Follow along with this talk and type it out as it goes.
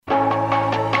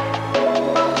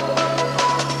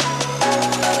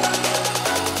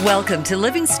Welcome to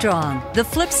Living Strong, the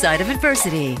flip side of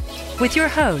adversity, with your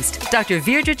host, Dr.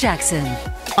 Virdra Jackson.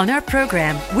 On our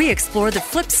program, we explore the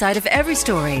flip side of every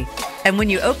story. And when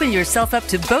you open yourself up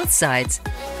to both sides,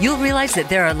 you'll realize that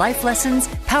there are life lessons,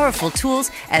 powerful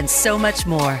tools, and so much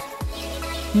more.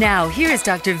 Now, here is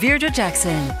Dr. Virdra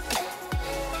Jackson.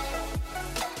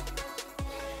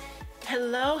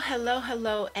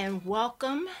 Hello, and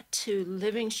welcome to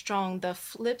Living Strong, the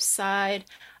flip side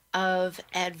of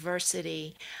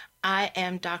adversity. I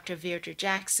am Dr. Virdra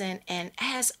Jackson, and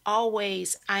as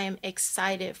always, I am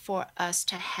excited for us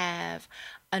to have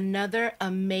another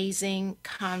amazing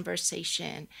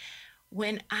conversation.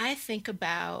 When I think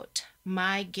about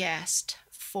my guest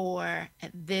for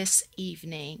this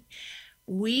evening,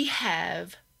 we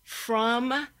have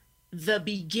from the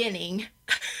beginning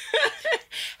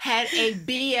had a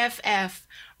BFF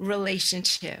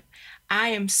relationship. I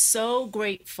am so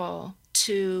grateful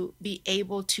to be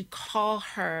able to call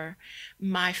her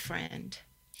my friend.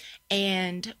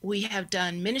 And we have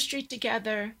done ministry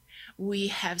together. We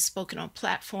have spoken on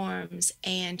platforms,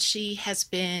 and she has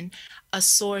been a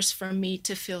source for me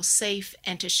to feel safe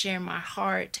and to share my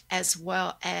heart, as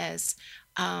well as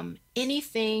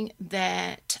anything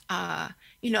that,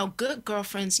 good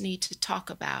girlfriends need to talk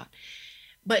about.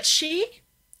 But she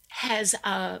has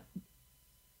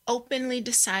openly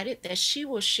decided that she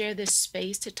will share this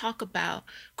space to talk about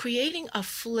creating a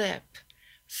flip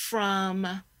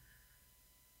from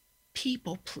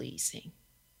people pleasing.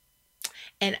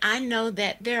 And I know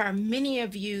that there are many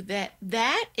of you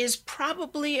that is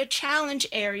probably a challenge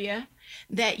area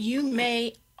that you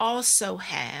may also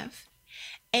have.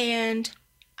 And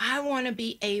I want to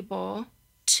be able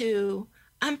to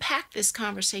unpack this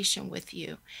conversation with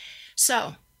you.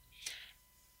 So,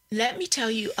 let me tell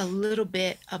you a little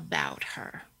bit about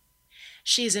her.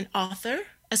 She is an author,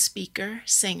 a speaker,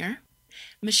 singer.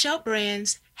 Michelle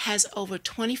Brands has over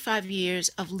 25 years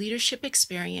of leadership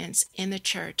experience in the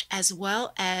church as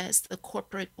well as the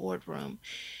corporate boardroom.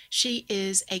 She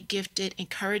is a gifted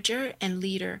encourager and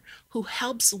leader who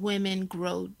helps women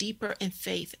grow deeper in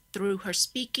faith through her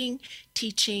speaking,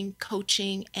 teaching,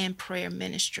 coaching, and prayer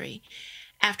ministry.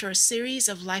 After a series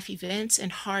of life events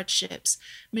and hardships,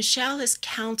 Michelle was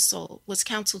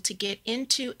counseled to get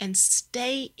into and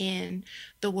stay in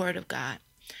the Word of God.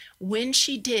 When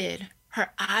she did,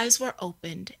 her eyes were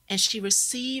opened and she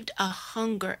received a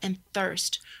hunger and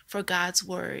thirst for God's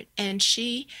Word, and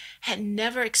she had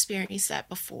never experienced that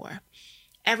before.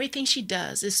 Everything she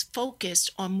does is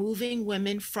focused on moving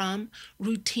women from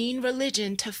routine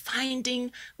religion to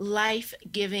finding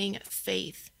life-giving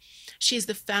faith. She is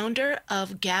the founder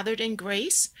of Gathered in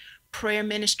Grace, Prayer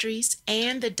Ministries,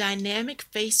 and the dynamic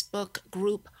Facebook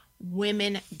group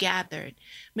Women Gathered.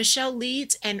 Michelle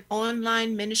leads an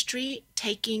online ministry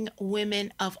taking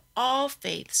women of all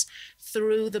faiths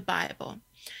through the Bible.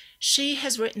 She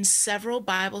has written several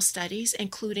Bible studies,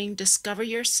 including Discover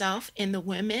Yourself in the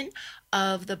Women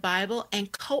of the Bible,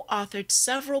 and co-authored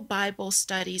several Bible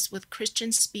studies with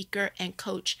Christian speaker and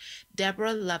coach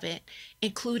Deborah Lovett,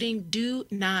 including Do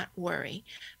Not Worry,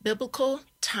 Biblical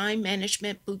Time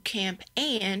Management Bootcamp,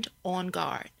 and On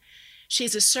Guard.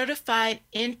 She's a certified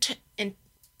integrative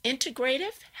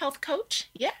health coach.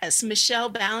 Yes, Michelle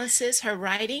balances her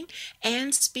writing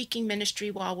and speaking ministry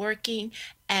while working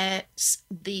as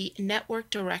the network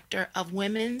director of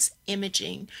women's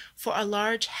imaging for a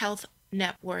large health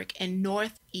network in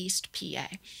Northeast PA.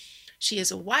 She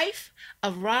is a wife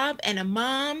of Rob and a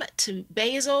mom to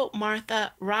Basil,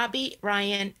 Martha, Robbie,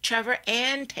 Ryan, Trevor,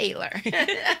 and Taylor.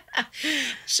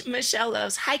 Michelle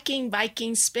loves hiking,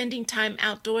 biking, spending time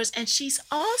outdoors, and she's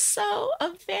also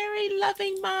a very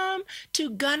loving mom to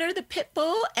Gunner the pit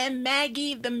bull and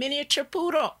Maggie the miniature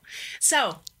poodle.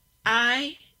 So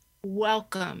I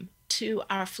welcome to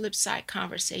our flip side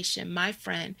conversation my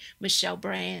friend Michelle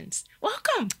Brands.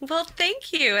 Welcome. Well,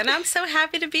 thank you. And I'm so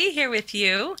happy to be here with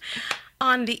you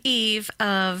on the eve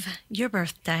of your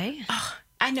birthday. Oh,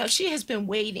 I know she has been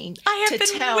waiting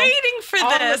tell waiting for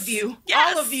all this. Of you,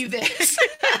 yes. all of you this.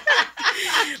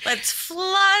 Let's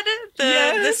flood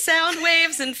the sound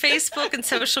waves and Facebook and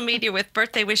social media with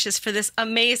birthday wishes for this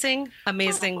amazing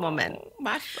woman.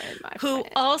 My friend. Who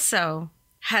also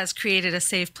has created a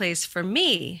safe place for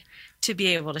me to be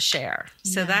able to share.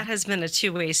 So that has been a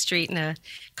two-way street and a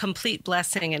complete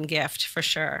blessing and gift for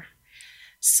sure.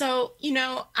 So,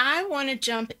 I want to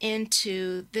jump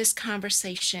into this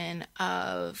conversation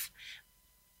of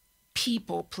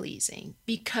people pleasing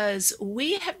because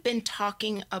we have been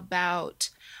talking about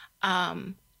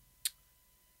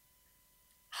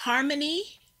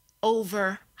harmony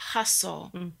over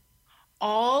hustle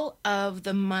all of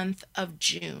the month of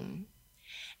June.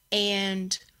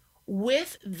 And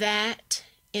with that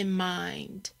in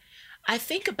mind, I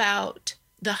think about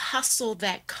the hustle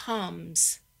that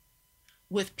comes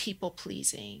with people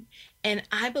pleasing. And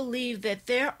I believe that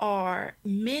there are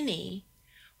many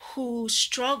who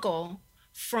struggle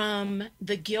from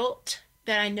the guilt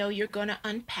that I know you're going to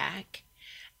unpack,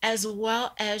 as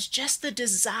well as just the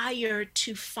desire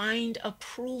to find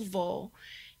approval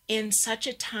in such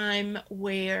a time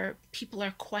where people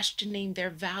are questioning their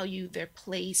value, their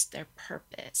place, their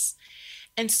purpose.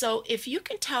 And so, if you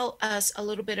can tell us a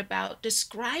little bit about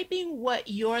describing what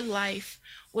your life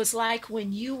was like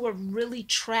when you were really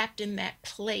trapped in that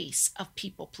place of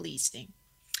people pleasing.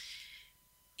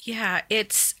 Yeah,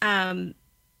 it's a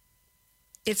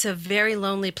very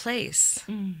lonely place.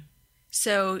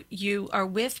 So you are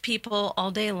with people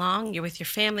all day long. You're with your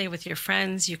family, with your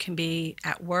friends. You can be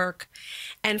at work.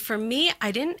 And for me,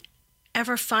 I didn't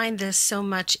ever find this so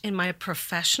much in my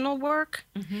professional work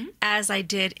as I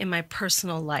did in my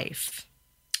personal life.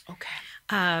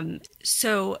 Okay.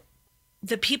 So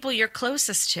the people you're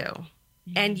closest to,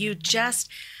 and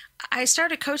I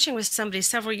started coaching with somebody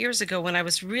several years ago when I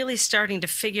was really starting to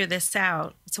figure this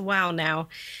out. It's a while now.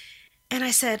 And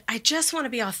I said, I just want to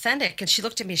be authentic. And she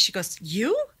looked at me, she goes,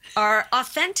 you are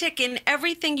authentic in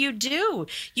everything you do.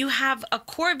 You have a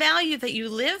core value that you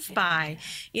live by,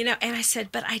 And I said,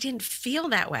 but I didn't feel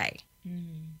that way.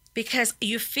 Because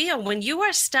you feel when you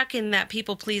are stuck in that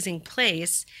people-pleasing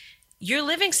place, you're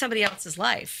living somebody else's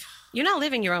life. You're not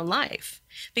living your own life,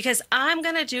 because I'm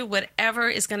going to do whatever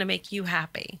is going to make you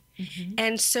happy.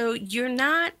 And so you're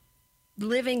not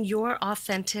living your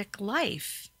authentic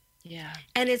life. Yeah.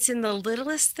 And it's in the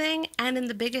littlest thing and in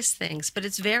the biggest things, but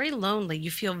it's very lonely. You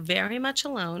feel very much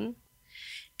alone,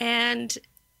 and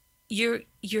you're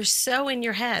so in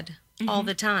your head all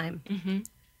the time,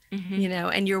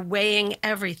 and you're weighing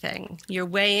everything. You're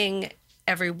weighing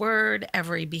every word,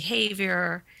 every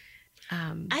behavior.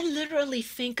 I literally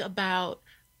think about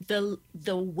the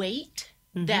weight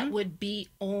that would be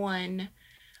on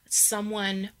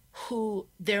someone who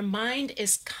their mind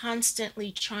is constantly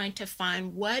trying to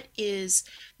find what is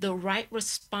the right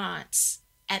response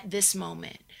at this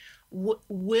moment.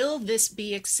 Will this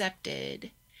be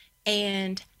accepted?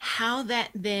 And how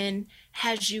that then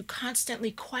has you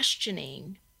constantly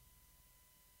questioning,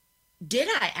 did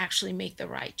I actually make the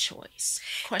right choice?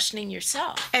 Questioning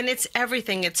yourself. And it's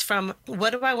everything. It's from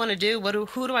what do I want to do?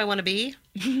 Who do I want to be?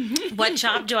 What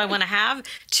job do I want to have?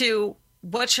 To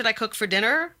what should I cook for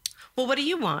dinner? Well, what do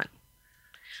you want?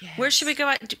 Yes. Where should we go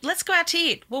out? Let's go out to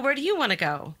eat. Well, where do you want to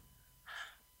go?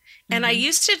 And I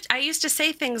used to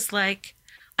say things like,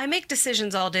 I make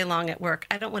decisions all day long at work.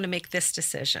 I don't want to make this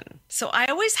decision. So I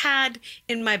always had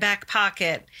in my back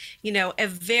pocket, a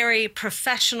very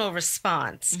professional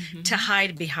response to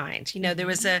hide behind. There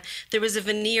was a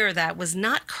veneer that was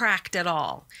not cracked at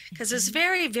all, because it was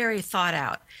very, very thought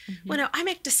out. Well, no, I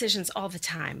make decisions all the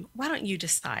time. Why don't you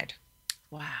decide?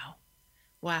 Wow.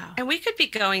 And we could be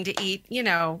going to eat,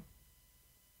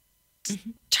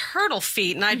 turtle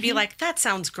feet, and I'd be like, that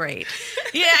sounds great.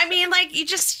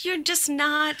 You're just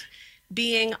not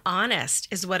being honest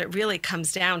is what it really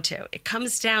comes down to. It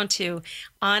comes down to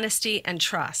honesty and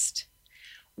trust.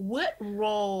 What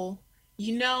role,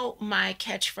 my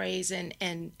catchphrase,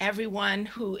 and anyone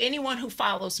who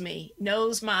follows me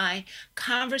knows my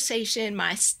conversation,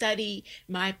 my study,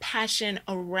 my passion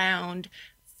around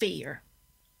fear.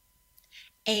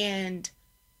 And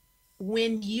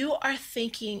when you are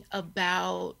thinking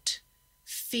about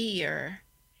fear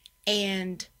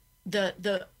and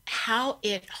the how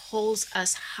it holds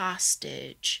us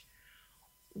hostage,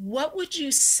 what would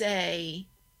you say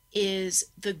is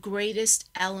the greatest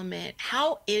element?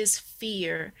 How is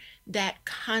fear that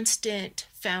constant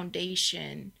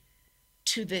foundation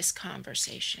to this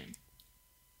conversation?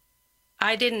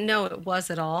 I didn't know it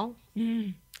was at all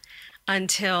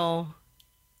until,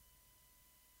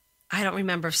 I don't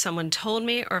remember if someone told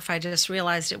me or if I just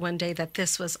realized it one day, that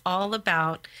this was all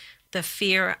about the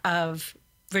fear of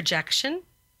rejection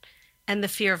and the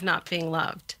fear of not being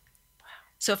loved. Wow.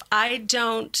 So if I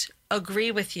don't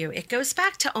agree with you, it goes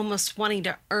back to almost wanting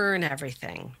to earn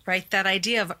everything, right? That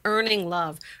idea of earning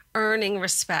love, earning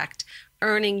respect,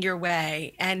 earning your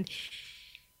way. And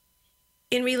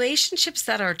in relationships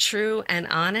that are true and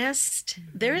honest,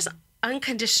 there's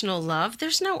unconditional love.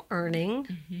 There's no earning.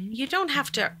 You don't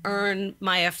have to earn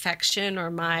my affection or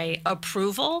my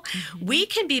approval. We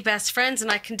can be best friends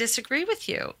and I can disagree with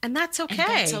you. And that's okay.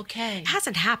 And that's okay. It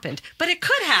hasn't happened, but it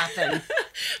could happen.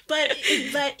 but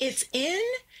it's in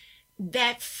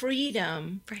that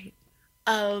freedom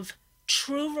of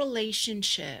true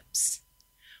relationships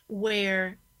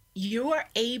where you're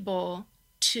able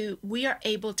we are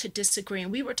able to disagree.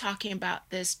 And we were talking about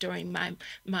this during my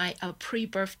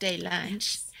pre-birthday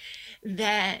lunch,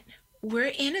 that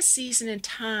we're in a season and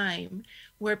time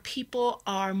where people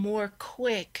are more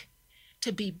quick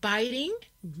to be biting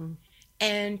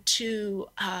and to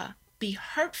be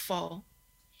hurtful.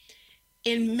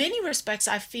 In many respects,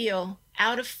 I feel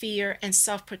out of fear and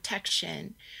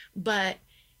self-protection, but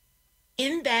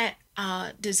in that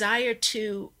desire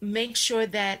to make sure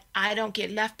that I don't get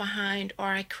left behind, or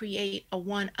I create a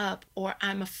one-up, or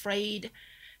I'm afraid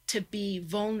to be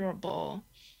vulnerable,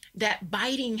 that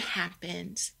biting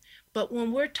happens. But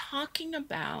when we're talking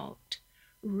about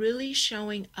really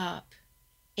showing up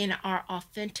in our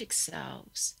authentic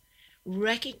selves,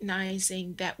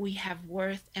 recognizing that we have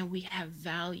worth and we have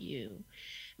value,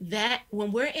 that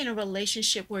when we're in a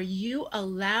relationship where you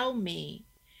allow me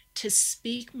to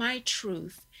speak my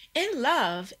truth in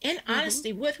love, in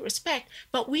honesty, with respect,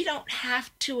 but we don't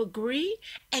have to agree,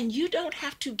 and you don't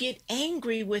have to get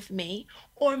angry with me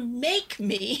or make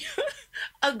me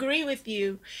agree with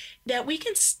you, that we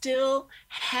can still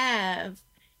have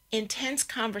intense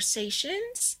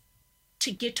conversations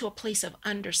to get to a place of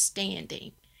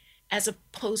understanding, as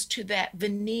opposed to that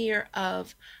veneer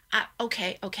of,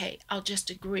 okay, I'll just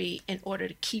agree in order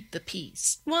to keep the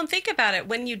peace. Well, and think about it.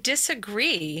 When you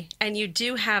disagree and you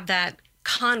do have that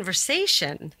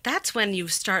conversation, that's when you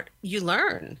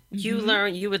learn. You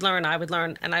learn, you would learn, I would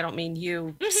learn, and I don't mean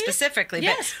you specifically,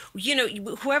 yes.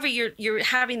 but whoever you're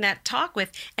having that talk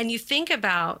with, and you think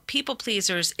about people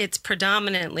pleasers, it's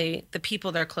predominantly the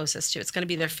people they're closest to. It's going to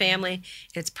be their family,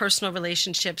 it's personal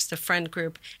relationships, the friend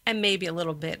group, and maybe a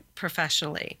little bit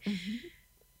professionally.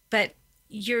 But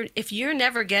if you're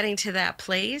never getting to that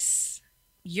place,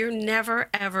 you're never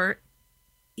ever,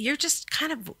 you're just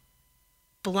kind of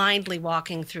blindly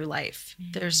walking through life.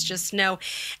 There's just no,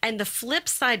 and the flip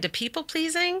side to people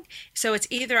pleasing, so it's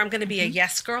either I'm going to be a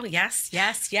yes girl, yes,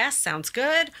 sounds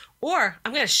good, or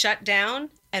I'm going to shut down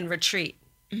and retreat.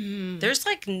 There's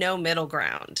like no middle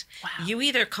ground. Wow. You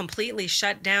either completely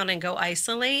shut down and go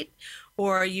isolate,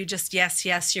 or you just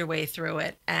yes your way through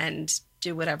it and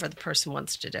do whatever the person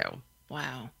wants to do.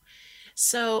 Wow.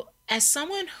 So as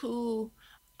someone who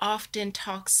often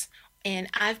talks, and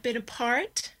I've been a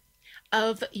part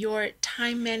of your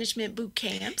time management boot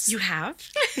camps. You have?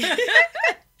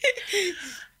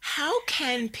 How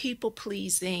can people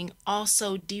pleasing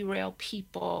also derail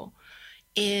people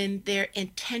in their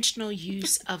intentional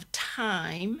use of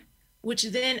time, which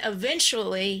then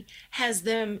eventually has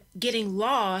them getting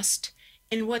lost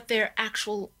in what their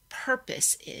actual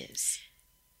purpose is?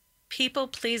 People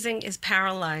pleasing is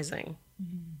paralyzing.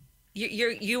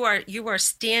 You are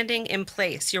standing in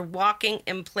place. You're walking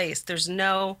in place. There's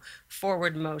no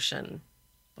forward motion.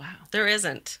 Wow. There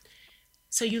isn't.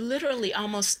 So you literally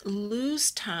almost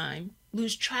lose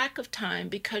track of time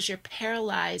because you're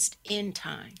paralyzed in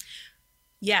time.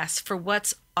 Yes, for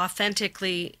what's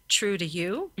authentically true to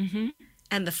you.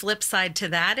 And the flip side to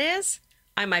that is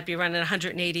I might be running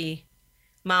 180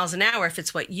 miles an hour if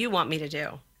it's what you want me to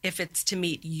do, if it's to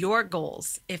meet your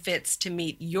goals, if it's to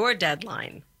meet your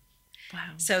deadline.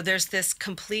 Wow. So there's this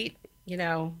complete,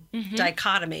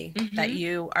 dichotomy that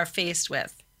you are faced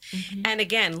with. And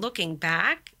again, looking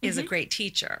back is a great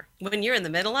teacher. When you're in the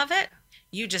middle of it,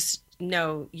 you just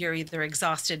know you're either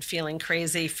exhausted, feeling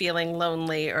crazy, feeling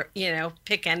lonely, or,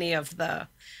 pick any of the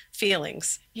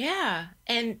feelings. Yeah.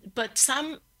 But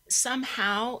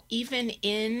somehow, even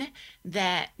in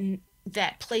that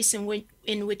place in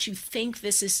which you think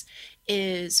this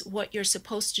is what you're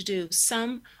supposed to do,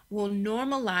 some will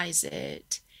normalize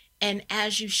it. And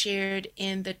as you shared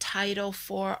in the title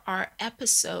for our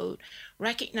episode,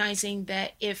 recognizing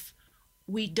that if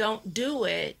we don't do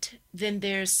it, then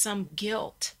there's some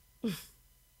guilt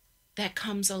that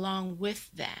comes along with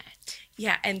that.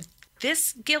 Yeah, and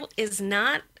this guilt is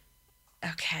not,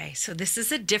 okay, so this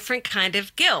is a different kind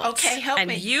of guilt. Okay, help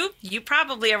me. And you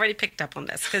probably already picked up on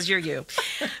this because you're you.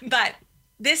 But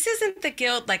this isn't the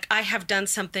guilt like I have done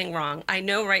something wrong. I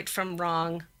know right from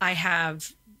wrong. I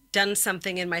have done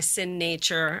something in my sin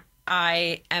nature.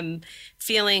 I am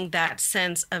feeling that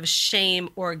sense of shame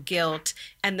or guilt,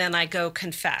 and then I go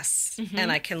confess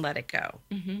and I can let it go,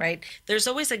 right? There's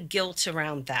always a guilt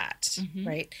around that,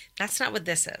 right? That's not what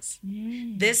this is.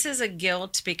 This is a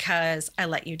guilt because I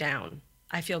let you down.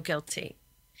 I feel guilty.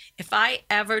 If I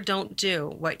ever don't do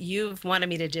what you've wanted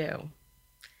me to do,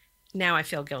 now I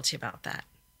feel guilty about that.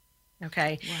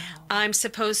 Okay. Wow. I'm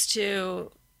supposed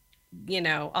to,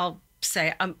 I'll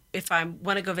say, if I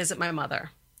want to go visit my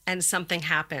mother and something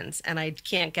happens and I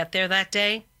can't get there that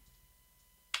day,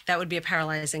 that would be a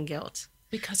paralyzing guilt.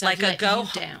 Because like I've a go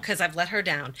let you down. because I've let her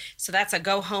down. So that's a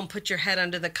go home, put your head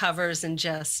under the covers, and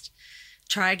just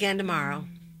try again tomorrow.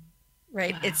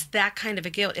 Right? Wow. It's that kind of a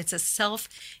guilt. It's a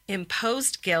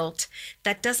self-imposed guilt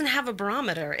that doesn't have a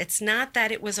barometer. It's not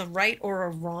that it was a right or a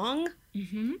wrong.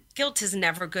 Guilt is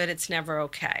never good. It's never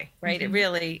okay. Right? It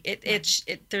really,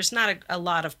 there's not a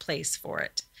lot of place for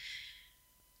it.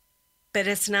 But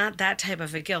it's not that type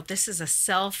of a guilt. This is a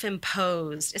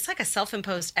self-imposed, it's like a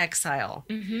self-imposed exile.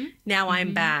 Now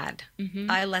I'm bad.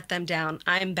 I let them down.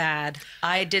 I'm bad.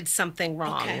 I did something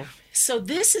wrong. Okay. So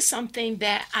this is something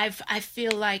that I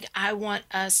feel like I want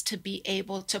us to be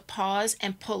able to pause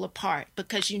and pull apart,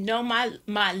 because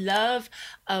my love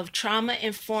of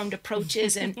trauma-informed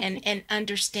approaches and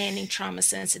understanding trauma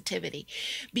sensitivity.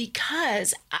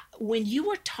 Because when you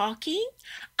were talking,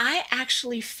 I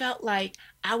actually felt like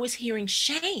I was hearing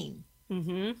shame,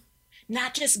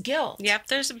 not just guilt. Yep,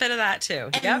 there's a bit of that too.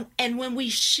 And when we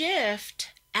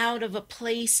shift out of a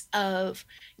place of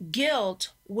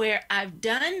guilt where I've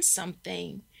done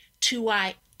something to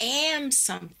I am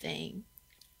something,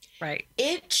 right,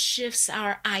 it shifts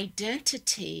our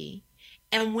identity.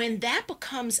 And when that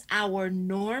becomes our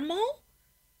normal,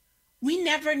 we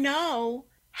never know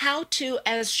how to,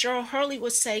 as Cheryl Hurley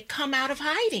would say, come out of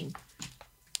hiding.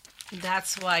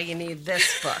 That's why you need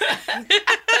this book.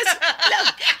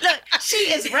 Look, she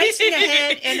is racing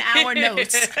ahead in our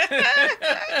notes.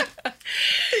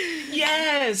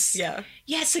 Yes. Yeah.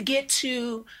 Yes, to get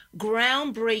to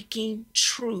groundbreaking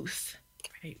truth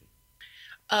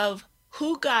of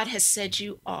who God has said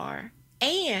you are,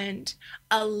 and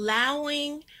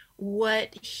allowing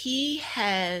what He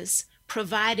has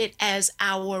provided as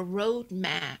our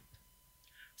roadmap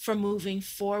for moving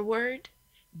forward,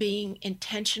 being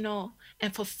intentional,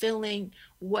 and fulfilling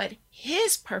what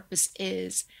His purpose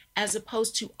is, as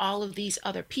opposed to all of these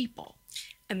other people.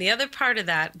 And the other part of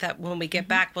that when we get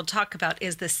back, we'll talk about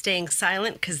is the staying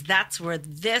silent, because that's where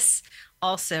this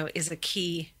also is a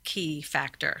key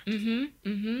factor.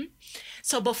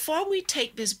 So before we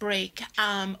take this break,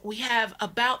 we have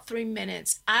about 3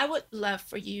 minutes. I would love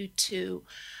for you to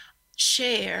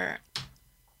share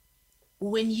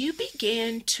when you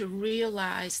began to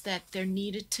realize that there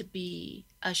needed to be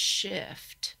a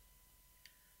shift.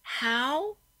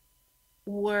 What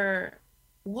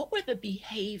were the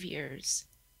behaviors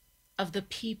of the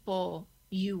people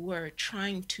you were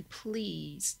trying to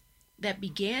please that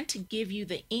began to give you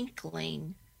the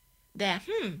inkling that,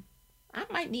 I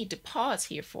might need to pause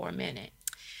here for a minute?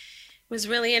 It was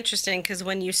really interesting, because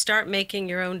when you start making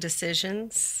your own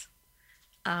decisions,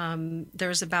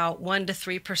 there's about 1% to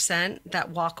 3%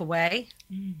 that walk away.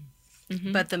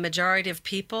 But the majority of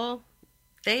people,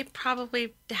 they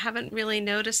probably haven't really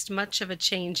noticed much of a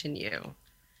change in you.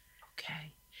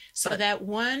 Okay. So that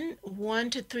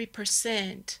 1% to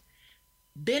 3%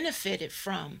 benefited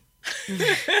from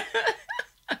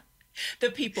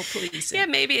the people pleasing. Yeah,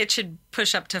 maybe it should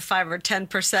push up to 5 or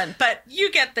 10%, but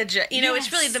you get the,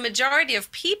 It's really the majority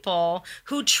of people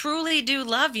who truly do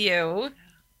love you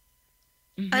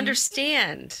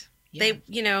understand.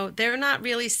 Yeah. They're not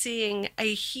really seeing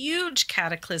a huge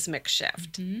cataclysmic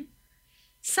shift.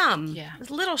 Some,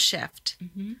 a little shift.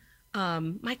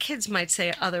 My kids might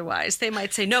say otherwise. They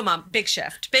might say, no, Mom, big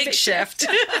shift, big shift.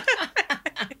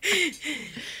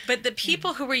 But the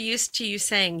people who were used to you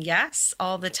saying yes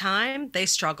all the time, they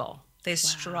struggle. They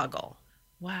struggle.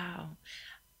 Wow.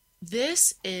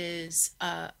 This is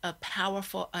a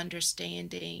powerful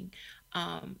understanding.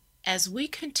 As we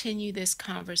continue this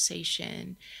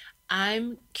conversation,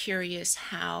 I'm curious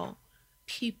how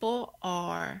people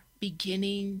are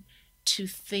beginning to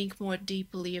think more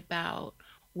deeply about,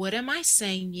 what am I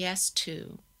saying yes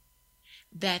to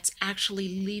that's actually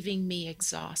leaving me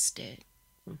exhausted?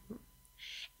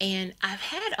 And I've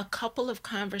had a couple of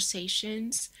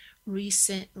conversations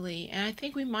recently, and I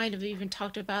think we might have even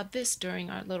talked about this during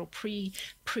our little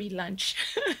pre-lunch,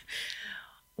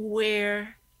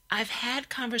 where I've had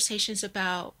conversations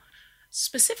about,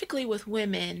 specifically with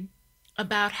women,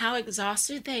 about how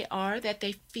exhausted they are, that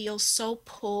they feel so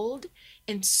pulled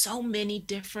in so many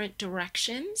different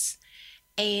directions.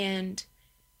 And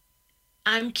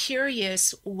I'm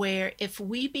curious where, if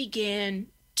we begin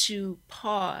to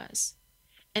pause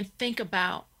and think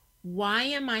about, why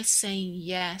am I saying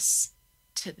yes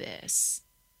to this?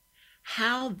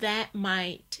 How that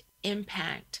might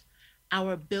impact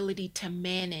our ability to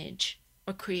manage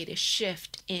or create a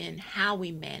shift in how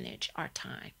we manage our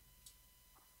time.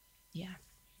 Yeah.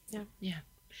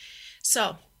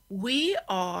 So we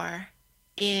are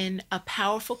in a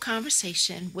powerful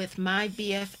conversation with my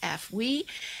BFF. We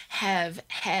have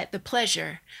had the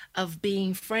pleasure of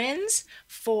being friends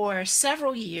for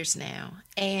several years now,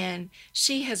 and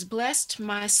she has blessed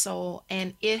my soul,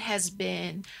 and it has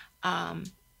been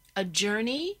a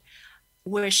journey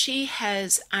where she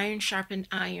has iron sharpened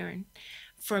iron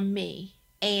for me,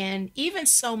 and even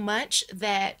so much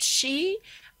that she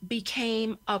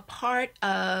became a part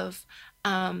of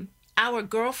our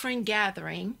girlfriend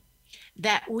gathering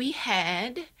that we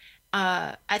had.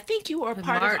 I think you were a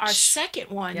part of our second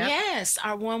one. Yep. Yes,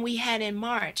 our one we had in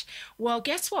March. Well,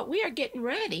 guess what? We are getting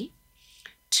ready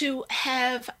to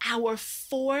have our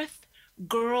fourth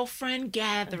girlfriend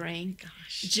gathering,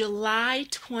 July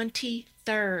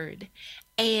 23rd.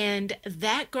 And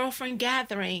that girlfriend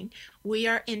gathering, we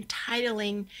are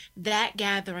entitling that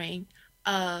gathering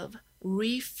of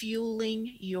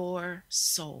Refueling Your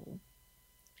Soul.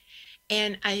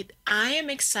 And I am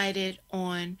excited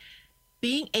on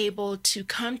being able to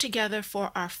come together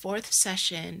for our fourth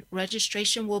session.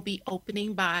 Registration will be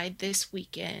opening by this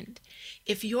weekend.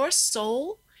 If your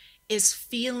soul is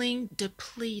feeling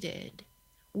depleted,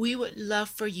 we would love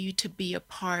for you to be a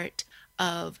part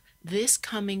of this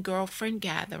coming girlfriend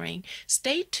gathering.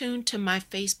 Stay tuned to my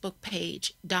Facebook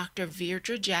page, Dr.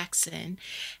 Virdra Jackson,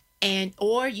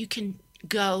 or you can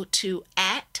go to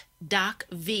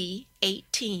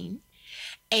 @DocV18,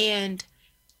 and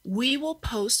we will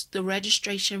post the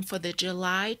registration for the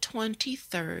July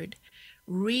 23rd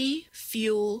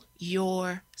Refuel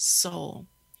Your Soul.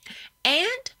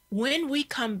 And when we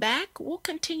come back, we'll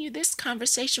continue this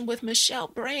conversation with Michelle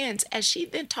Brands as she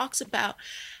then talks about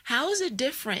how is it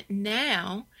different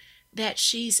now that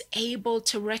she's able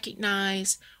to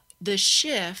recognize the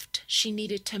shift she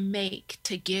needed to make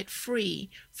to get free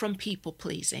from people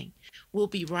pleasing. We'll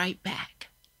be right back.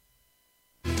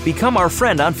 Become our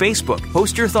friend on Facebook.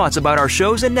 Post your thoughts about our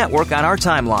shows and network on our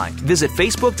timeline. Visit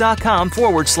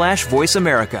Facebook.com/Voice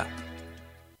America.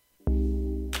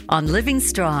 On Living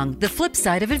Strong, the flip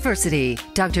side of adversity,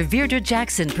 Dr. Virdra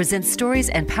Jackson presents stories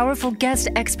and powerful guest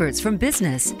experts from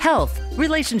business, health,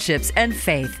 relationships, and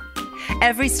faith.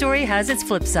 Every story has its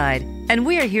flip side, and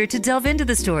we are here to delve into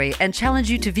the story and challenge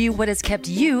you to view what has kept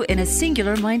you in a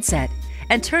singular mindset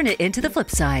and turn it into the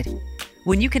flip side.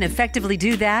 When you can effectively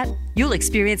do that, you'll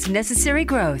experience necessary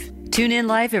growth. Tune in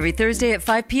live every Thursday at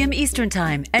 5 p.m. Eastern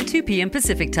Time and 2 p.m.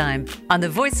 Pacific Time on the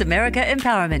Voice America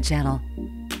Empowerment Channel.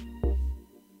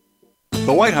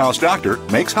 The White House Doctor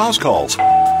makes house calls.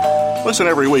 Listen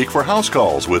every week for House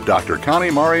Calls with Dr.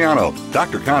 Connie Mariano.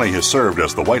 Dr. Connie has served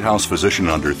as the White House physician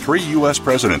under 3 U.S.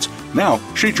 presidents. Now,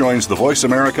 she joins the Voice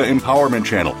America Empowerment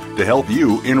Channel to help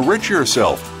you enrich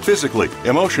yourself physically,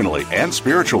 emotionally, and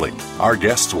spiritually. Our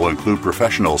guests will include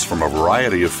professionals from a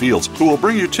variety of fields who will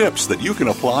bring you tips that you can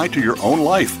apply to your own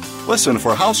life. Listen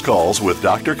for House Calls with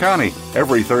Dr. Connie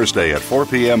every Thursday at 4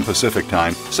 p.m. Pacific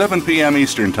Time, 7 p.m.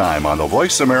 Eastern Time on the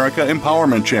Voice America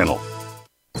Empowerment Channel.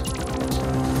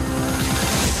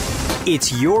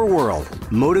 It's your world.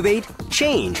 Motivate,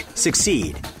 change,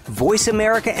 succeed.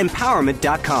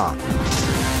 VoiceAmericaEmpowerment.com.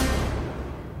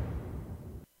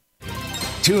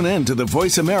 Tune in to the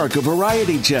Voice America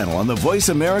Variety channel on the Voice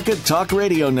America Talk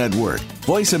Radio Network.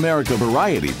 Voice America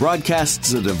Variety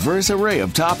broadcasts a diverse array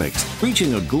of topics,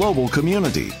 reaching a global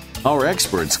community. Our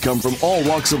experts come from all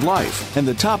walks of life, and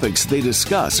the topics they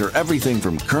discuss are everything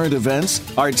from current events,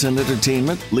 arts and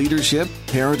entertainment, leadership,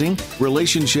 parenting,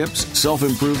 relationships,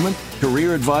 self-improvement,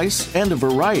 career advice, and a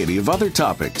variety of other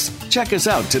topics. Check us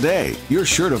out today. You're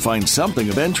sure to find something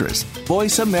of interest.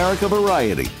 Voice America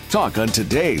Variety. Talk on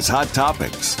today's hot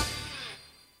topics.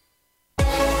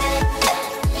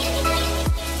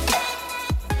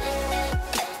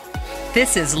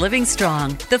 This is Living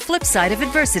Strong, the flip side of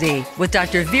adversity with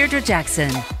Dr. Virdra Jackson.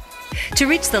 To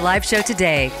reach the live show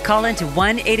today, call into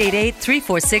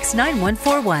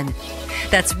 1-888-346-9141.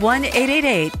 That's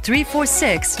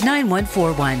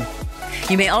 1-888-346-9141.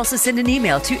 You may also send an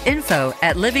email to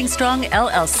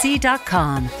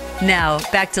info@livingstrongllc.com. Now,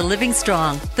 back to Living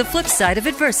Strong, the flip side of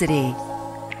adversity.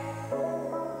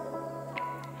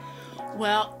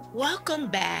 Well, welcome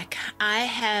back. I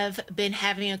have been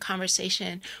having a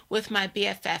conversation with my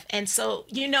BFF. And so,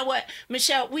 you know what,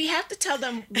 Michelle, we have to tell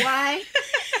them why.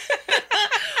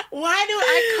 Why do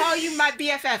I call you my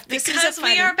BFF? Because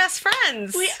we are best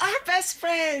friends. We are best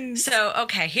friends. So,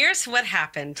 okay, here's what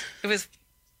happened. It was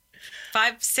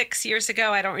 5-6 years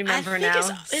ago. I don't remember now.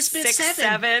 It's been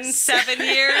 7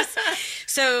 years.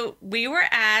 So we were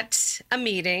at a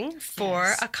meeting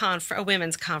for a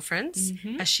women's conference,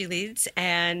 as she leads,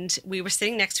 and we were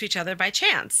sitting next to each other by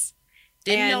chance.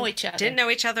 Didn't know each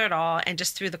other at all. And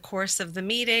just through the course of the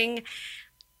meeting,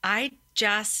 I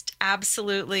just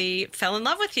absolutely fell in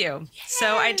love with you. Yes.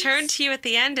 So I turned to you at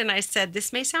the end and I said,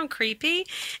 this may sound creepy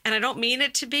and I don't mean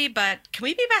it to be, but can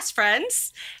we be best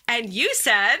friends? And you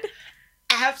said,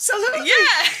 absolutely.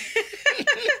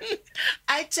 Yeah.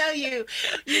 I tell you,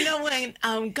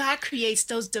 when God creates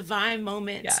those divine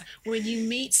moments, when you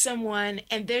meet someone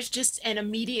and there's just an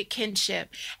immediate kinship.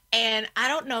 And I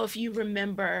don't know if you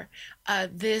remember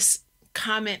this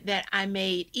comment that I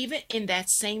made, even in that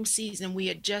same season. We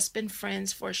had just been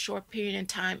friends for a short period of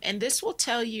time. And this will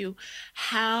tell you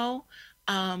how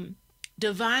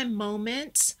divine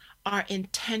moments are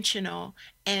intentional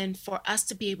and for us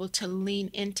to be able to lean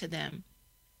into them.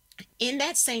 In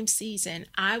that same season,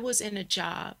 I was in a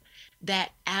job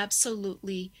that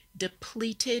absolutely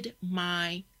depleted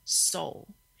my soul.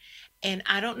 And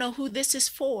I don't know who this is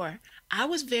for. I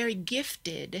was very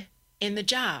gifted in the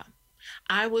job.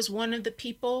 I was one of the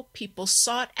people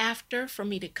sought after for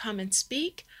me to come and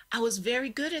speak. I was very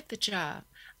good at the job.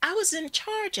 I was in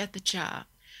charge at the job.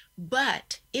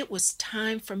 But it was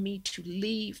time for me to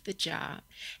leave the job.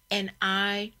 And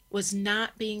I was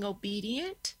not being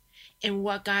obedient in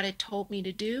what God had told me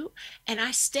to do. And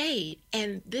I stayed.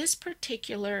 And this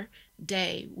particular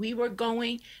day, we were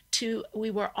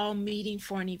all meeting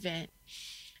for an event.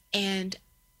 And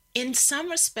in some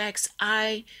respects,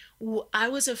 I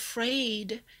was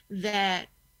afraid that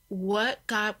what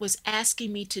God was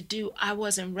asking me to do, I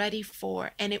wasn't ready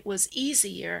for. And it was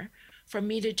easier for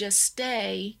me to just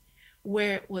stay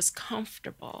where it was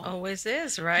comfortable. Always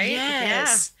is, right?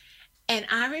 Yes. Yeah. And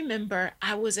I remember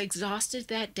I was exhausted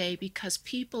that day because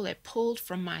people had pulled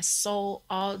from my soul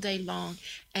all day long.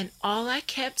 And all I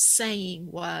kept saying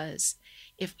was,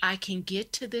 if I can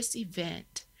get to this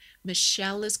event,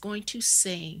 Michelle is going to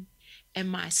sing and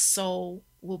my soul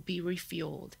will be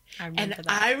refueled.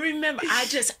 I remember I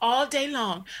just all day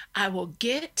long, I will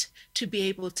get to be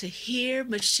able to hear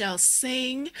Michelle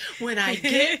sing when I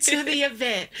get to the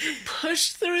event,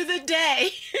 push through the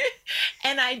day.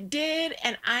 And I did,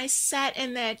 and I sat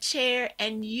in that chair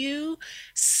and you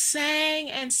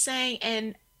sang and sang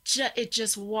and it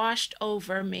just washed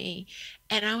over me.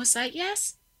 And I was like,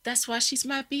 yes, that's why she's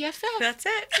my BFF. That's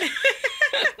it.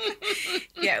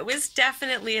 Yeah, it was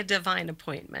definitely a divine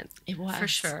appointment. It was. For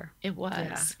sure. It was.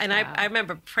 Yeah. And wow. I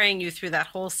remember praying you through that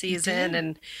whole season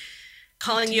and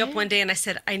calling you up one day and I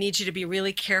said, I need you to be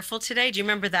really careful today. Do you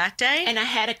remember that day? And I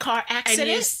had a car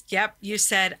accident. And you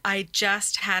said, I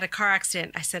just had a car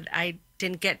accident. I said, I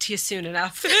didn't get to you soon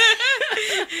enough.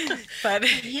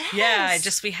 But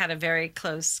yes. We had a very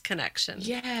close connection.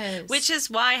 Yes. Which is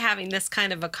why having this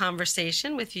kind of a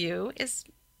conversation with you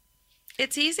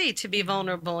it's easy to be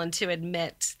vulnerable and to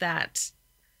admit that,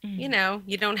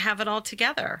 you don't have it all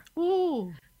together.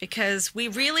 Ooh. Because we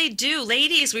really do,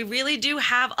 ladies, we really do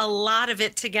have a lot of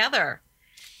it together,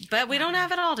 but we don't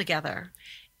have it all together.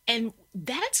 And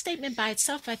that statement by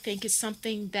itself, I think, is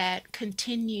something that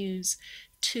continues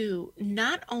to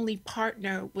not only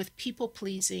partner with people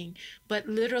pleasing, but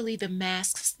literally the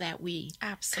masks that we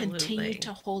continue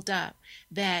to hold up.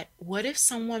 That what if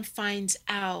someone finds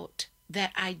out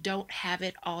that I don't have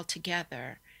it all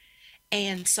together?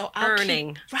 And so I'll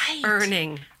earning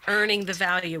the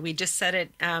value. We just said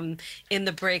it in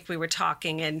the break. We were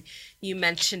talking, and you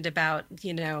mentioned about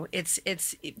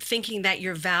it's thinking that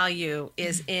your value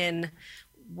is in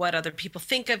what other people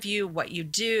think of you, what you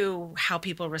do, how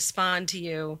people respond to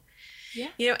you.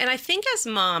 Yeah. And I think as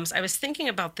moms, I was thinking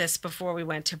about this before we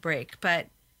went to break, but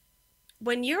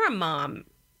when you're a mom,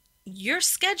 your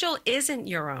schedule isn't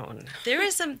your own.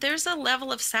 There's a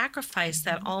level of sacrifice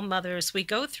that all mothers we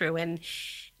go through, and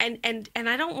I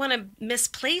don't want to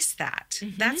misplace that.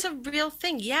 Mm-hmm. That's a real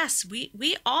thing. Yes,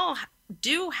 we all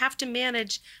do have to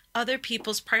manage other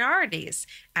people's priorities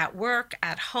at work,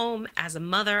 at home, as a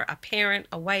mother, a parent,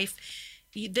 a wife.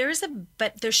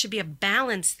 But there should be a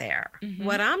balance there. Mm-hmm.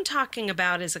 What I'm talking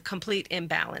about is a complete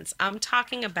imbalance. I'm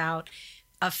talking about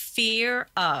a fear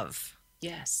of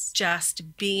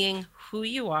just being who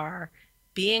you are,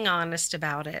 being honest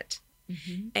about it.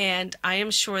 Mm-hmm. And I am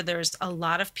sure there's a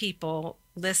lot of people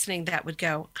listening that would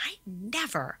go, I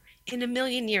never in a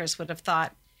million years would have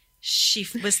thought she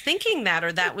was thinking that,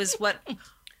 or that was what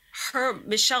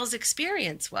Michelle's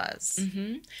experience was.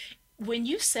 Mm-hmm. When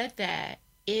you said that,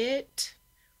 it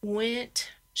went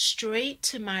straight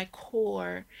to my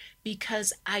core,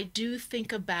 because I do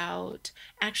think about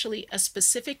actually a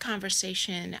specific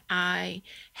conversation I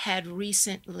had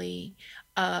recently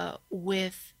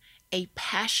with a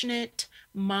passionate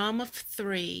mom of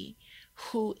 3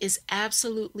 who is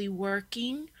absolutely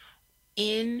working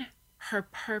in her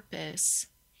purpose.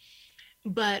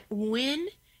 But when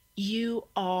you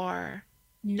are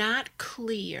not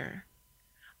clear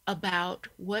about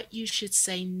what you should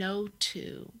say no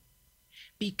to,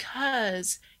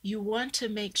 because you want to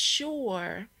make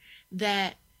sure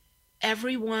that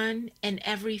everyone and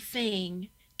everything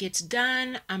gets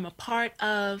done, I'm a part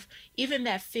of, even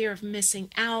that fear of missing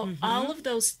out, all of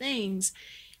those things.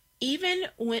 Even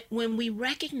when we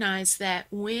recognize that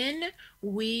when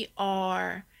we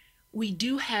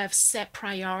do have set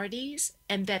priorities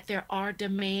and that there are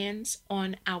demands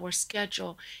on our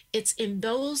schedule, it's in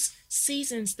those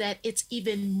seasons that it's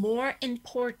even more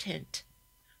important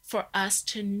for us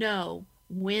to know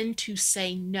when to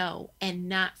say no and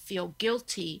not feel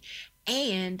guilty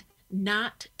and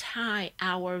not tie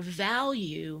our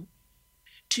value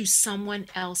to someone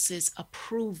else's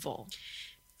approval.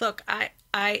 Look,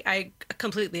 I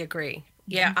completely agree.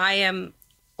 Yeah, I am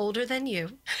older than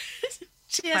you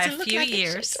by a few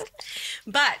years.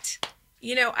 But,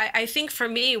 you know, I think for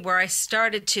me, where I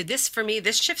started to, this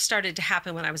shift started to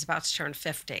happen when I was about to turn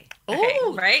 50.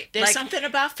 Oh, right? There's something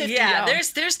about 50. Yeah, y'all.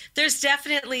 there's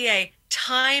definitely a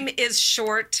time is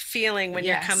short feeling when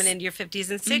you're coming into your 50s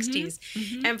and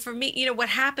 60s. And for me, you know, what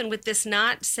happened with this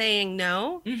not saying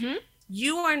no,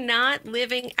 you are not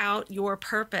living out your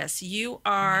purpose. You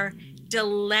are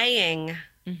delaying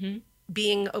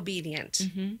being obedient.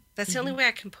 That's the only way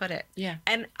I can put it. Yeah.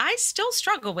 And I still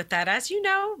struggle with that, as you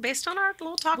know, based on our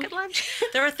little talk at lunch.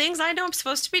 There are things I know I'm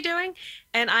supposed to be doing,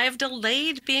 and I have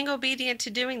delayed being obedient to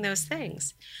doing those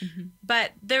things.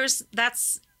 But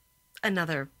that's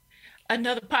another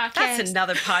podcast. That's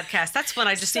another podcast. That's one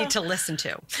I just need to listen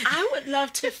to. I would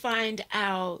love to find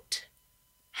out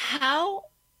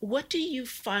what do you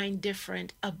find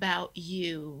different about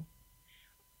you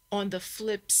on the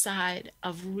flip side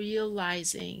of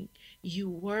realizing you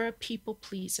were a people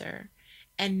pleaser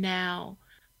and now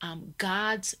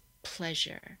God's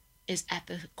pleasure is at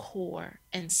the core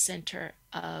and center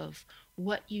of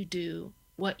what you do,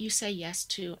 what you say yes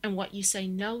to, and what you say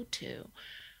no to.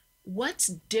 What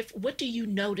do you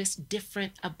notice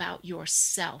different about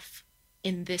yourself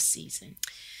in this season?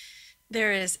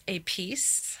 There is a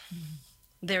peace.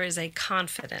 There is a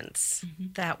confidence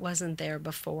that wasn't there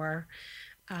before.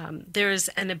 There's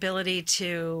an ability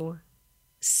to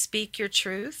speak your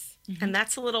truth, and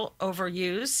that's a little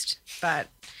overused, but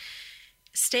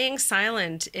staying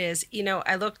silent is, you know,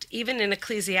 I looked, even in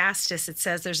Ecclesiastes, it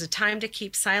says there's a time to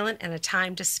keep silent and a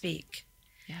time to speak.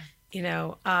 Yeah. You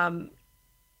know,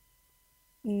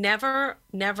 never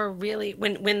really,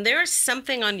 when there's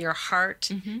something on your heart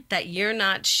that you're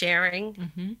not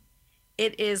sharing,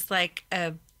 it is like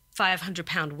a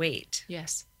 500-pound weight.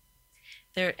 Yes.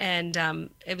 And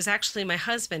it was actually my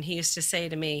husband. He used to say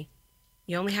to me,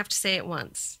 "You only have to say it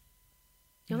once.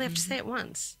 You only have to say it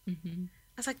once." I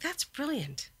was like, "That's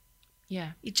brilliant."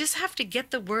 Yeah. You just have to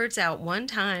get the words out one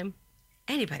time.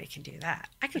 Anybody can do that.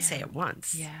 I can say it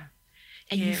once. Yeah.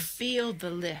 And you feel the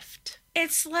lift.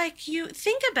 It's like, you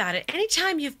think about it.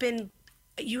 Anytime you've been,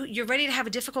 you're ready to have a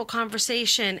difficult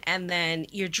conversation, and then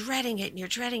you're dreading it, and you're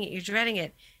dreading it, you're dreading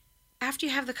it. After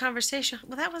you have the conversation,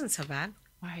 well, that wasn't so bad.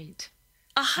 Right.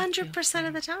 100%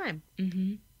 of the time.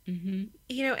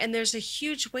 You know, and there's a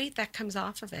huge weight that comes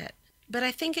off of it. But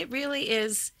I think it really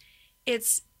is,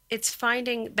 it's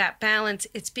finding that balance.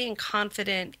 It's being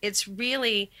confident. It's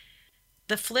really,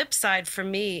 the flip side for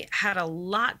me had a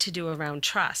lot to do around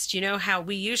trust. You know how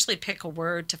we usually pick a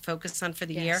word to focus on for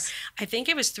the year? I think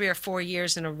it was 3 or 4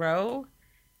 years in a row.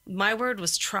 My word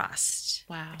was trust.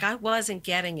 Wow. Like, I wasn't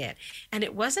getting it. And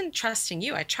it wasn't trusting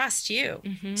you. I trust you.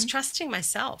 It's trusting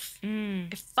myself.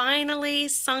 It finally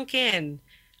sunk in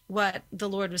what the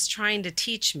Lord was trying to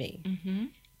teach me.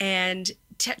 And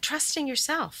trusting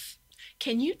yourself.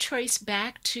 Can you trace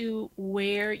back to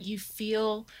where you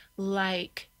feel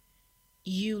like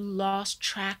you lost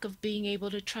track of being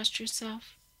able to trust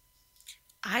yourself?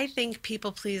 I think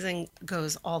people pleasing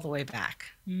goes all the way back.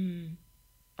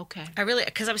 Okay. I really,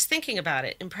 because I was thinking about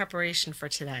it in preparation for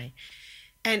today.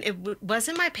 And it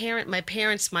wasn't my parent. My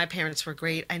parents were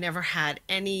great. I never had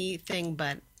anything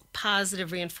but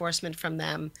positive reinforcement from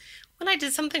them. When I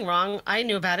did something wrong, I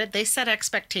knew about it. They set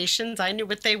expectations. I knew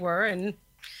what they were, and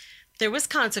there was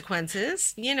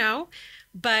consequences, you know,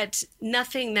 but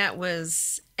nothing that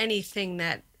was anything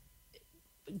that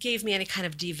gave me any kind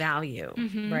of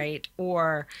devalue, right?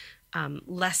 Or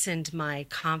lessened my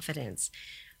confidence.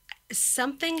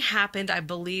 Something happened, I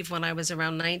believe, when I was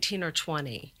around 19 or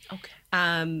 20. Okay.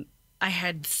 I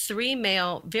had 3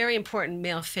 very important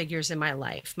male figures in my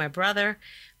life. My brother,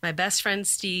 my best friend,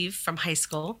 Steve, from high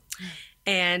school,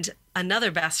 and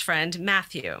another best friend,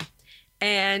 Matthew.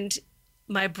 And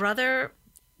my brother,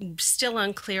 still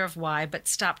unclear of why, but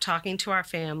stopped talking to our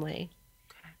family.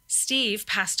 Okay. Steve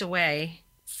passed away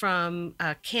from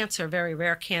cancer, very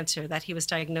rare cancer that he was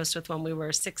diagnosed with when we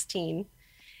were 16.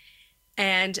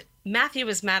 And Matthew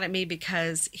was mad at me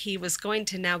because he was going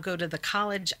to now go to the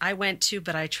college I went to,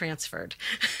 but I transferred.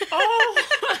 Oh,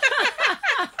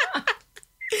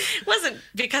 It wasn't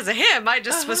because of him. I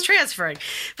just was transferring.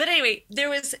 But anyway, there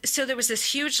was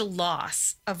this huge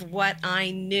loss of what I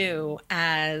knew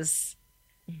as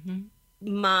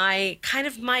my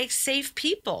safe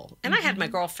people. And I had my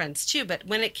girlfriends too. But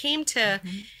when it came to,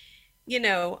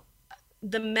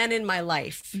 the men in my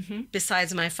life,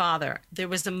 besides my father, there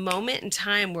was a moment in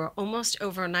time where almost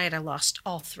overnight I lost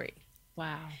all three.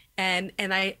 wow. And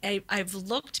I've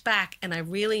looked back and I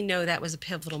really know that was a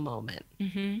pivotal moment.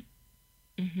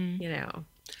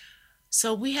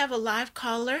 So we have a live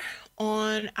caller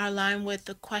on our line with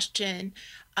the question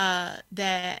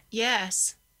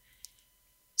yes.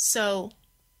 So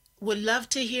would love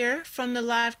to hear from the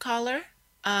live caller.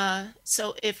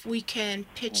 So if we can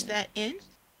pitch that in.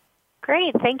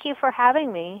 Great. Thank you for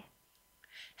having me.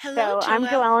 Hello, So I'm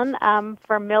Joellen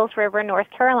from Mills River, North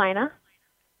Carolina.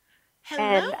 Hello.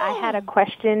 And I had a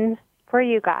question for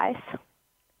you guys.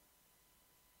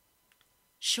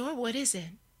 Sure, what is it?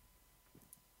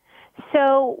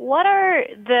 So what are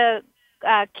the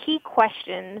key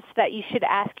questions that you should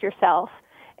ask yourself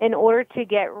in order to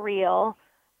get real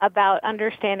about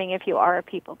understanding if you are a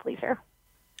people pleaser?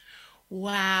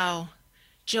 Wow.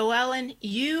 Joellen,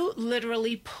 you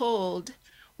literally pulled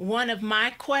one of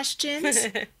my questions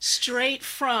straight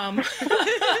from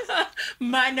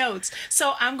my notes.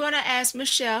 So I'm going to ask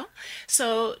Michelle.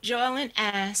 So Joellen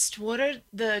asked, what are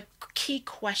the key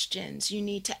questions you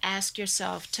need to ask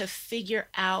yourself to figure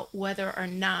out whether or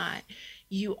not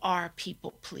you are a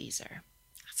people pleaser?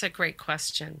 That's a great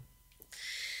question.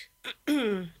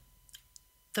 The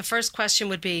first question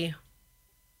would be,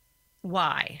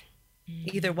 why?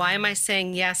 Either why am I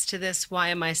saying yes to this? Why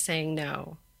am I saying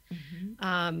no?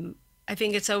 I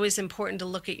think it's always important to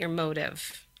look at your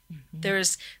motive. There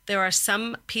are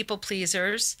some people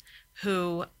pleasers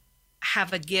who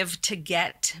have a give to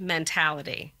get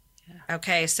mentality.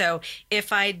 Okay, so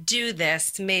if I do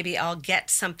this, maybe I'll get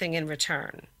something in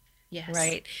return. Yes.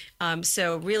 Right?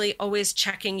 So really always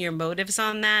checking your motives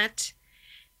on that.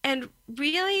 And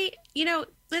really,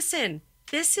 listen,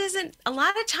 this isn't, a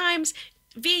lot of times,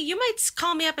 V, you might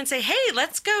call me up and say, hey,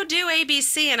 let's go do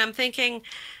ABC. And I'm thinking,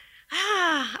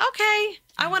 okay,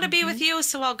 I want to be with you,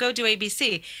 so I'll go do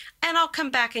ABC. And I'll come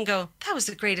back and go, that was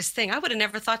the greatest thing. I would have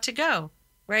never thought to go.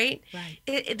 Right?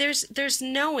 Right. There's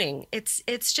knowing.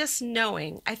 It's just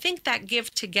knowing. I think that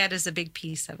give to get is a big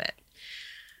piece of it.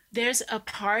 There's a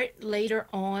part later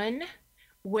on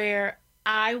where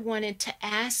I wanted to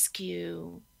ask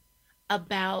you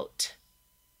about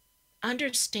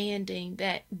understanding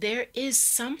that there is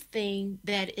something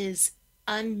that is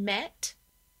unmet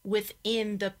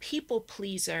within the people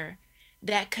pleaser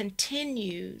that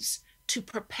continues to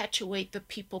perpetuate the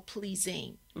people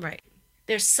pleasing. Right.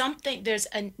 There's something,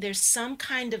 there's some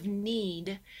kind of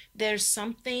need, there's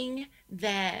something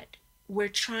that we're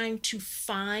trying to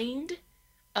find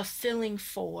a filling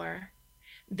for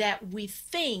that we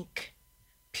think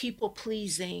people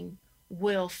pleasing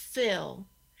will fill,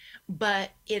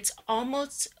 but it's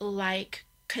almost like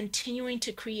continuing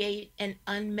to create an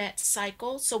unmet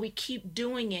cycle. So we keep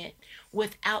doing it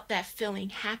without that filling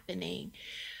happening.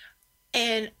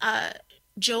 And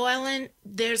Joellen,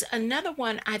 there's another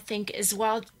one I think as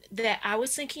well that I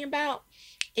was thinking about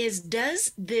is,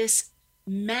 does this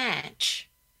match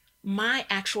my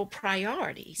actual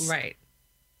priorities? Right.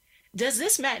 Does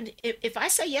this match, if I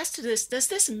say yes to this, does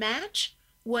this match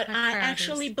what I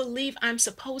actually believe I'm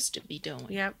supposed to be doing?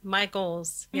 Yeah, my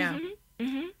goals. Yeah.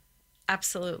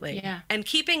 Absolutely. Yeah. And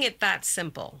keeping it that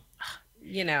simple.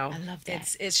 I love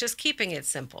that. It's just keeping it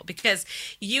simple, because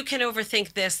you can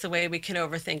overthink this the way we can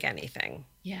overthink anything.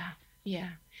 Yeah.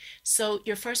 So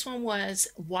your first one was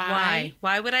Why?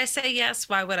 Why would I say yes?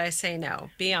 Why would I say no?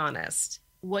 Be honest.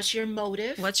 What's your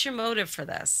motive? What's your motive for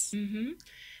this?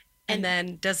 And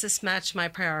then, does this match my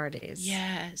priorities?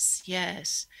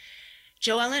 Yes.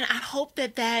 Joellen, I hope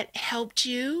that helped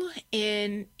you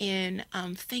in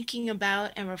thinking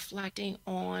about and reflecting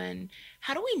on,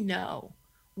 how do we know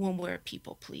when we're a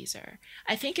people pleaser?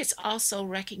 I think it's also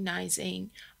recognizing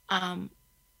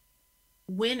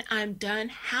when I'm done,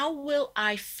 how will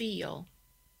I feel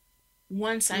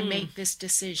once I make this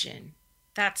decision?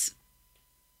 That's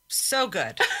so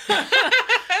good.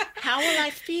 How will I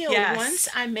feel Yes. once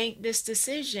I make this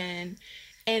decision?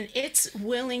 And it's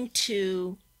willing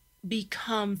to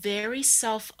become very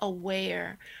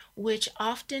self-aware, which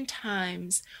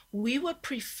oftentimes we would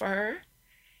prefer.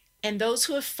 And those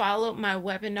who have followed my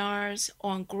webinars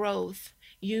on growth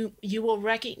you will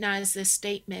recognize this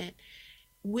statement.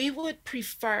 We would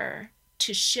prefer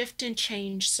to shift and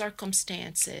change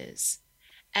circumstances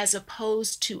as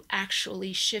opposed to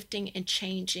actually shifting and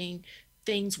changing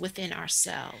things within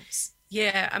ourselves.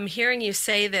 Yeah, I'm hearing you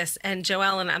say this, and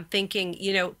Joellen, I'm thinking,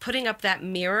 putting up that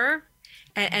mirror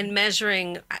and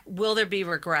measuring, will there be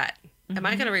regret? Am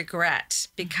I going to regret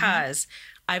because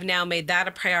I've now made that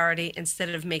a priority instead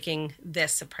of making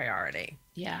this a priority?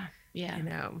 Yeah.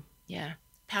 Yeah.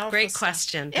 Powerful Great stuff.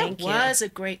 question. Thank you. It was a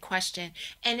great question.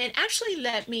 And it actually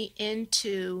led me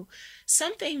into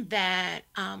something that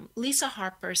Lisa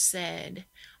Harper said.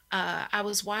 I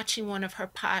was watching one of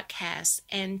her podcasts,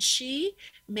 and she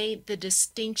made the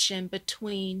distinction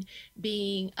between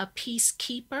being a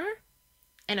peacekeeper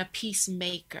and a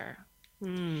peacemaker.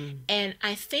 And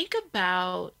I think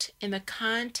about, in the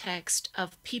context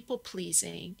of people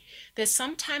pleasing, that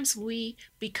sometimes we,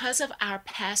 because of our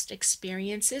past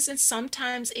experiences, and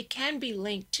sometimes it can be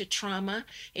linked to trauma,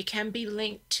 it can be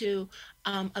linked to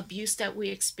abuse that we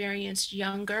experienced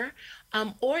younger,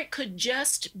 or it could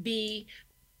just be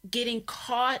getting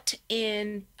caught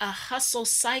in a hustle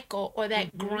cycle or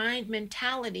that grind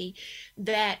mentality,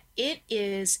 that it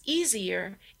is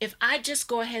easier if I just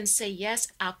go ahead and say, yes,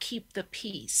 I'll keep the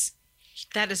peace.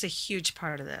 That is a huge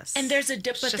part of this. And there's a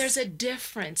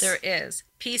difference. There is.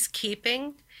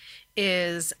 Peacekeeping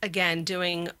is, again,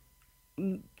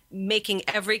 making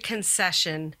every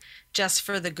concession just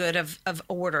for the good of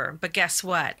order. But guess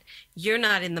what? You're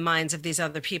not in the minds of these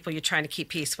other people you're trying to keep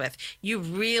peace with. You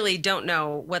really don't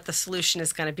know what the solution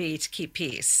is going to be to keep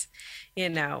peace,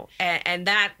 and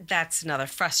that's another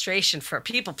frustration for a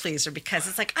people pleaser, because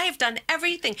it's like, I have done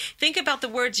everything. Think about the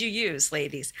words you use,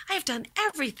 ladies. I have done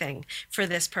everything for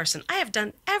this person. I have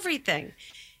done everything.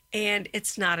 And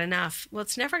it's not enough. Well,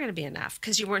 it's never going to be enough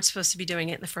because you weren't supposed to be doing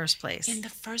it in the first place. And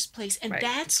right.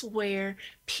 That's where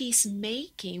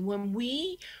peacemaking, when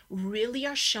we really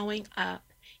are showing up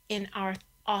in our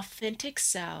authentic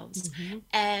selves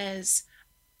as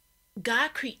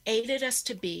God created us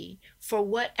to be, for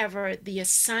whatever the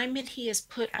assignment He has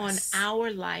put on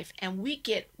our life, and we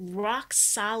get rock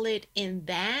solid in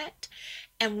that,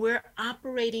 and we're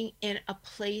operating in a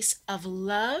place of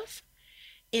love.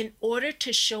 In order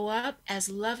to show up as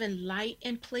love and light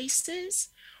in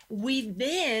places, we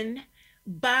then,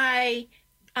 by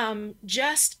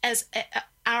just as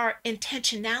our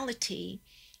intentionality,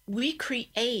 we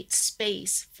create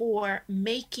space for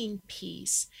making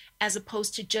peace as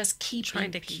opposed to just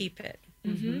trying to keep it.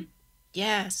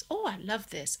 Yes. Oh, I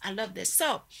love this.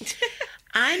 So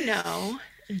I know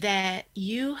that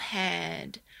you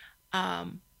had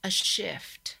a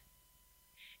shift,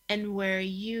 and where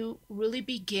you really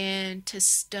began to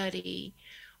study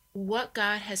what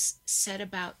God has said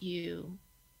about you,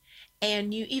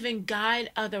 and you even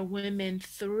guide other women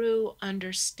through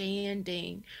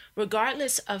understanding,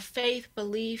 regardless of faith,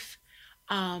 belief,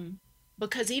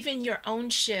 because even your own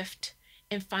shift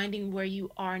in finding where you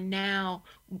are now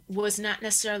was not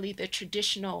necessarily the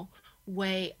traditional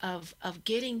way of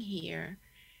getting here.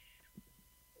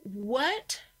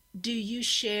 What do you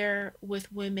share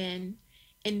with women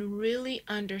in really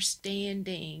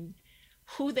understanding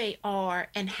who they are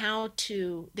and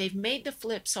they've made the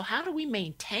flip, so how do we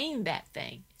maintain that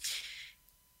thing?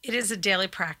 It is a daily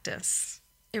practice.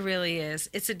 It really is.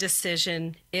 It's a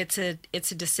decision. It's a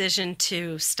decision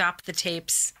to stop the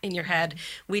tapes in your head.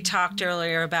 We talked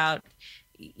earlier about,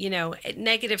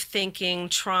 negative thinking,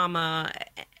 trauma,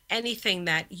 anything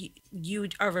that you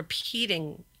are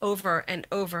repeating over and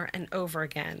over and over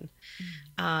again.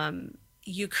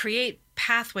 You create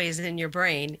pathways in your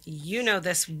brain. You know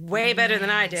this way better than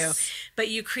I do, but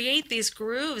you create these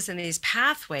grooves and these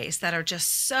pathways that are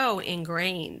just so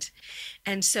ingrained.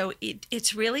 And so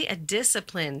it's really a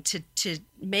discipline to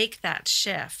make that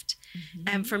shift.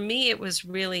 And for me, it was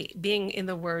really being in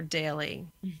the Word daily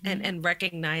and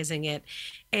recognizing it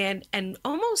and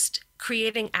almost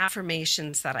creating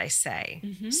affirmations that I say.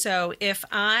 So if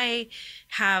I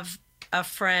have a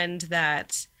friend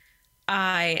that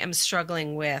I am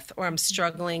struggling with, or I'm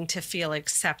struggling to feel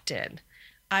accepted,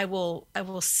 I will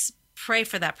pray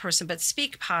for that person, but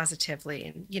speak positively.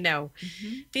 And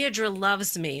Viedra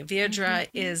loves me. Viedra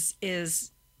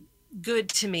is good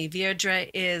to me. Viedra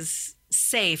is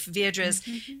safe. Viedra is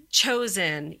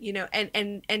chosen.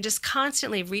 And just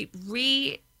constantly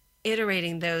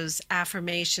reiterating those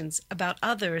affirmations about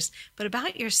others, but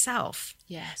about yourself.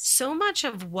 Yes. So much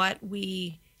of what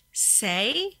we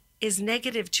say is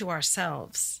negative to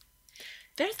ourselves.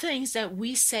 There are things that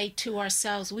we say to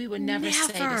ourselves we would never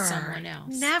say to someone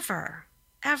else. Never,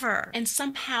 ever. And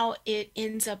somehow it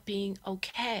ends up being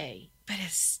okay.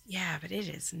 But it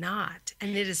is not.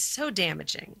 And it is so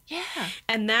damaging. Yeah.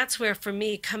 And that's where, for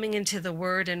me, coming into the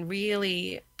Word and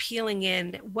really peeling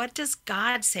in, what does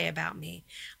God say about me?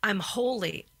 I'm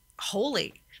holy.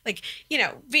 Like,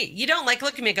 V, you don't look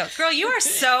at me and go, girl, you are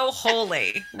so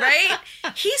holy, right?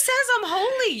 He says I'm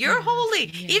holy. You're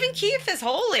holy. Yeah. Even Keith is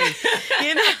holy.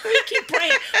 We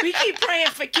keep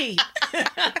praying for Keith.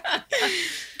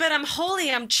 But I'm holy.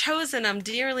 I'm chosen. I'm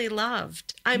dearly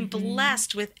loved. I'm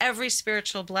blessed with every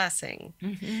spiritual blessing.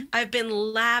 I've been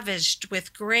lavished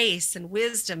with grace and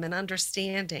wisdom and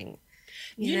understanding.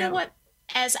 You know what?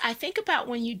 As I think about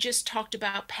when you just talked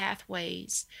about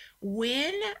pathways,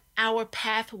 when our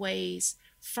pathways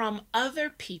from other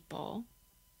people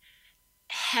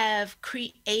have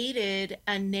created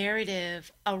a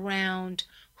narrative around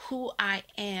who I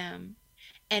am,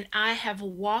 and I have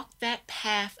walked that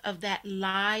path of that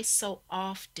lie so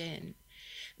often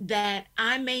that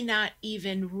I may not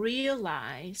even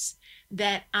realize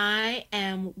that I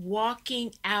am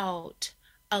walking out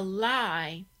a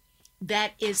lie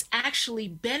that is actually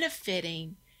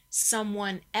benefiting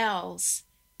someone else,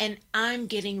 and I'm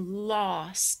getting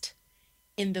lost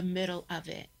in the middle of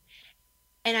it.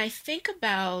 And I think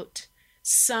about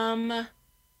some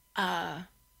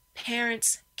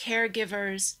parents,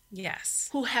 caregivers, yes,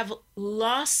 who have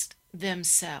lost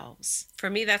themselves. For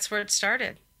me, that's where it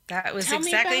started. That was Tell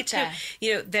exactly me about that.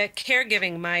 The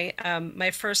caregiving,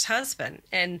 my first husband,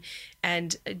 and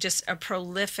just a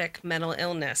prolific mental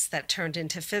illness that turned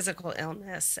into physical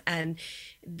illness, and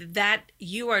that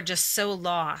you are just so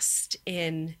lost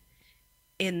in.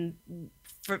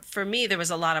 For me, there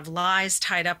was a lot of lies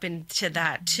tied up into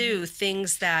that too,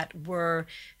 things that were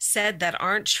said that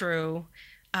aren't true.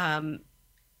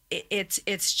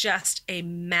 It's just a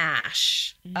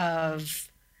mash of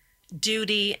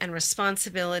duty and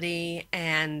responsibility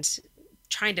and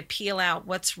trying to peel out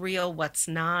what's real, what's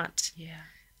not. Yeah.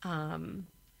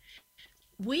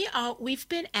 We've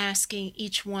been asking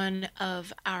each one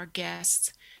of our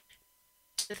guests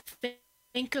to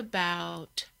think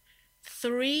about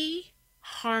 3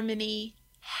 harmony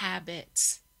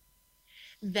habits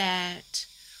that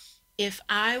if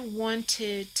I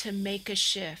wanted to make a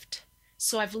shift.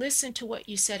 So I've listened to what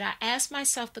you said. I asked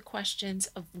myself the questions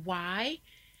of why.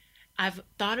 I've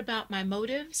thought about my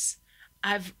motives.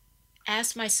 I've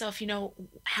asked myself,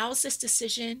 how's this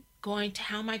decision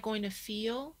how am I going to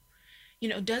feel?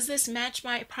 Does this match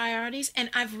my priorities?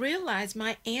 And I've realized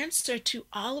my answer to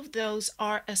all of those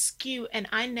are askew. And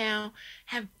I now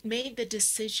have made the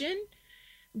decision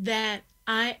that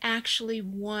I actually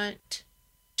want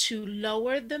to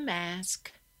lower the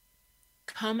mask,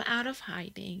 come out of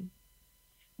hiding,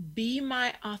 be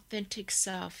my authentic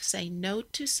self, say no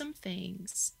to some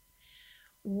things.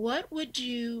 What would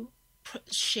you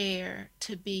share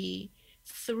to be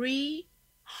 3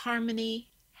 harmony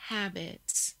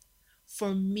habits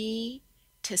for me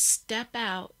to step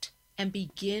out and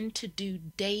begin to do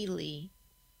daily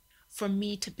for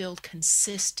me to build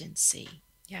consistency?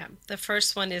 Yeah, the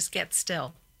first one is get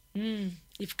still.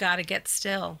 You've got to get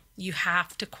still. You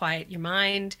have to quiet your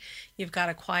mind. You've got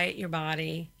to quiet your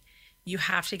body. You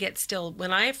have to get still.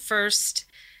 When I first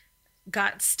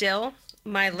got still,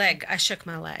 I shook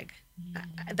my leg.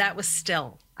 That was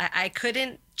still. I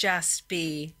couldn't just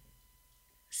be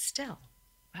still.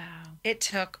 Wow. It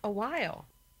took a while.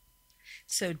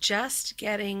 So just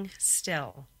getting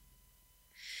still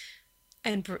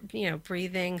and,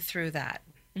 breathing through that,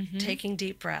 taking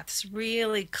deep breaths,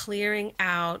 really clearing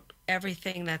out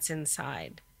everything that's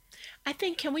inside. I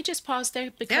think, can we just pause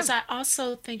there? Because I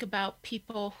also think about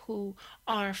people who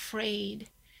are afraid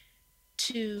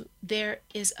there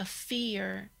is a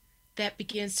fear that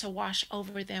begins to wash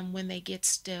over them when they get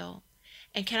still.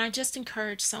 And can I just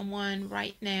encourage someone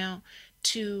right now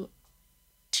to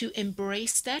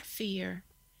embrace that fear,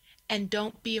 and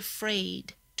don't be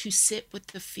afraid to sit with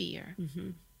the fear.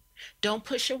 Don't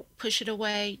push it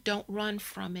away. Don't run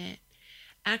from it.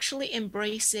 Actually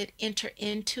embrace it, enter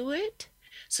into it,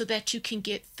 so that you can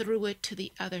get through it to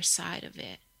the other side of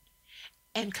it,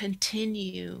 and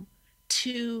continue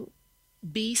to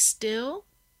be still,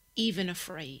 even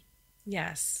afraid.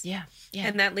 Yes. Yeah.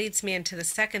 And that leads me into the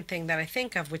second thing that I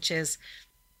think of, which is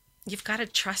you've got to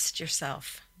trust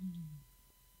yourself.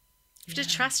 You have to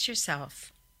trust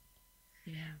yourself.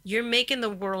 Yeah. You're making the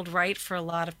world right for a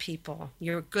lot of people.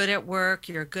 You're good at work.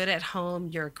 You're good at home.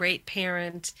 You're a great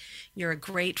parent. You're a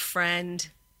great friend.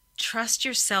 Trust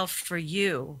yourself for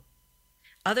you.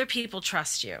 Other people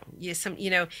trust you.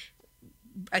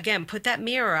 Again, put that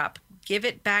mirror up. Give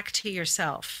it back to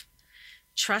yourself.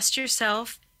 Trust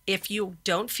yourself. If you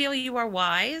don't feel you are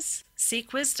wise,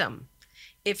 seek wisdom.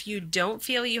 if you don't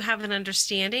feel you have an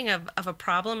understanding of a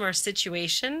problem or a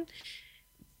situation,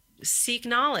 seek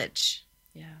knowledge.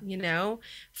 Yeah.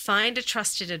 Find a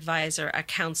trusted advisor, a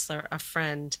counselor, a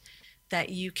friend that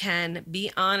you can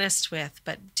be honest with,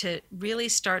 but to really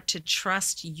start to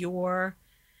trust your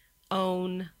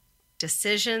own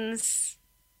decisions.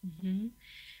 Mm-hmm.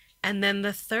 And then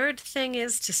the third thing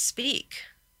is to speak.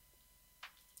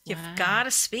 You've got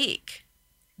to speak.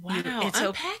 Wow,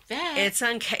 unpack that.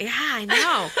 Yeah, I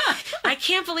know. I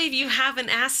can't believe you haven't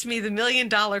asked me the $1 million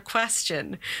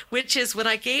question, which is when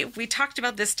we talked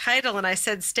about this title and I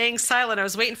said staying silent. I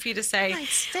was waiting for you to say,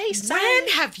 stay silent. When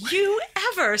have you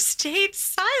ever stayed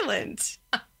silent?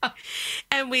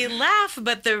 And we laugh,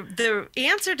 but the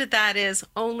answer to that is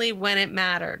only when it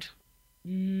mattered.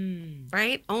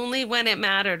 Right? Only when it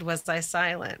mattered was I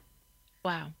silent.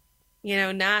 Wow.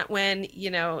 Not when,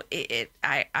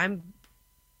 I'm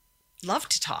love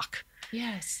to talk.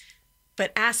 Yes.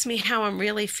 But ask me how I'm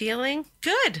really feeling.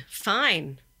 Good.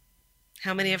 Fine.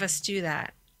 How many of us do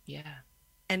that? Yeah.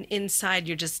 And inside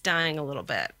you're just dying a little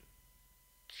bit.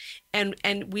 And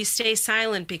we stay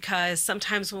silent because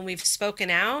sometimes when we've spoken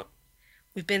out,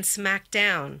 we've been smacked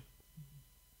down.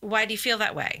 Why do you feel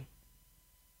that way?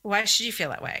 Why should you feel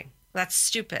that way? That's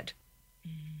stupid.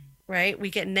 Right?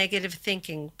 We get negative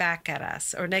thinking back at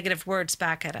us or negative words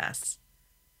back at us.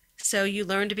 So you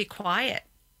learn to be quiet.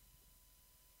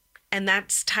 And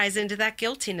that ties into that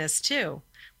guiltiness too.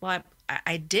 Well,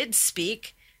 I did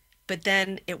speak, but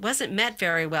then it wasn't met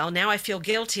very well. Now I feel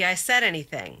guilty I said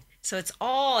anything. So it's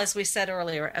all, as we said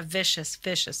earlier, a vicious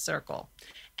circle.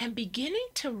 And beginning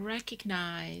to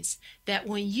recognize that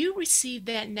when you receive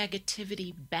that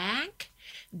negativity back,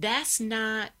 that's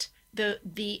not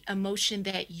the emotion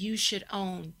that you should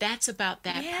own. That's about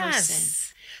that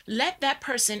person. Let that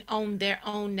person own their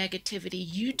own negativity.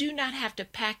 You do not have to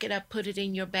pack it up, put it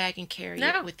in your bag, and carry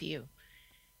it with you.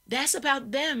 That's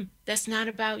about them. That's not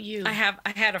about you. I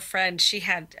had a friend, she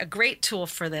had a great tool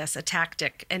for this, a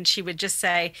tactic. And she would just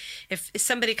say, if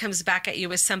somebody comes back at you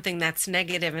with something that's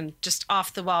negative and just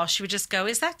off the wall, she would just go,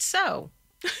 is that so?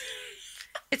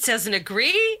 It doesn't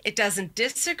agree. It doesn't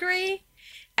disagree.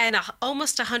 And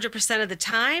almost 100% of the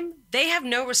time, they have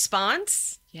no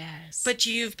response. Yes. But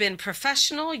you've been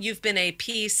professional. You've been a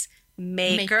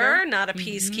peacemaker, not a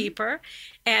peacekeeper.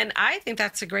 And I think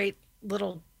that's a great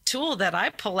little tool that I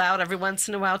pull out every once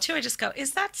in a while, too. I just go,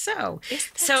 is that so?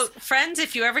 So, friends,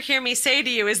 if you ever hear me say to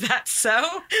you, is that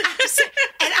so?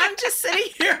 And I'm just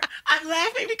sitting here, I'm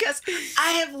laughing because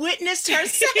I have witnessed her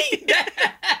saying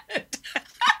that.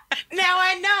 Now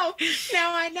I know.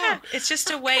 Yeah, it's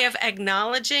just a way of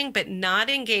acknowledging, but not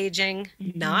engaging,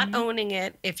 not owning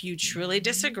it if you truly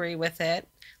disagree with it.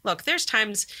 Look, there's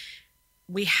times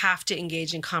we have to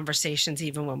engage in conversations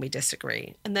even when we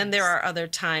disagree. And then there are other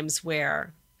times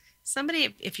where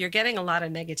if you're getting a lot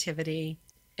of negativity,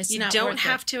 you don't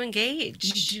have to engage.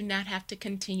 You do not have to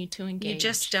continue to engage. You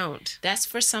just don't. That's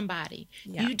for somebody.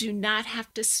 Yeah. You do not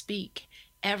have to speak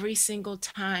every single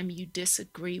time you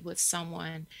disagree with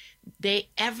someone.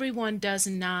 Everyone does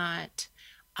not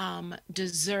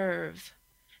deserve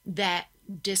that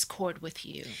discord with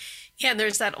you. Yeah, and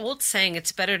there's that old saying,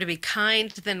 it's better to be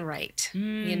kind than right.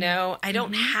 I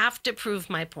don't have to prove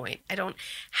my point. I don't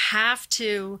have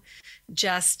to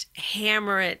just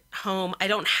hammer it home. I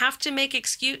don't have to make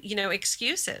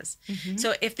excuses.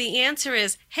 So if the answer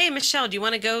is, hey, Michelle, do you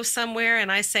want to go somewhere?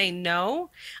 And I say no,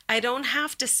 I don't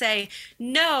have to say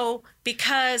no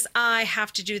because I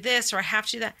have to do this or I have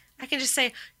to do that. I can just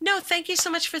say, no, thank you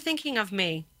so much for thinking of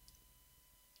me.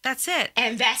 That's it.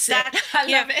 And that's it. I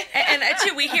love it. And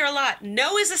too, we hear a lot.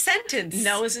 No is a sentence.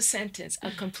 No is a sentence, a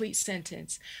complete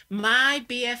sentence. My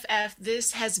BFF,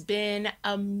 this has been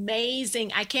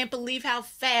amazing. I can't believe how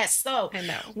fast. So I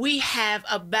know. We have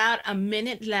about a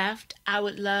minute left. I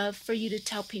would love for you to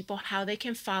tell people how they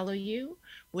can follow you,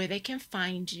 where they can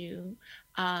find you,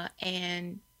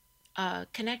 and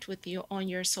connect with you on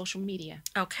your social media.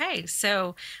 Okay.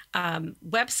 So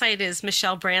website is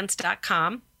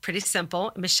michellebrands.com. Pretty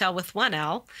simple. Michelle with one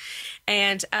L.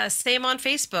 And same on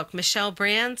Facebook. Michelle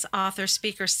Brands, author,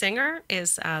 speaker, singer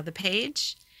is the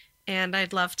page. And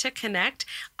I'd love to connect.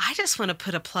 I just want to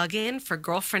put a plug in for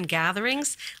girlfriend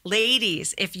gatherings.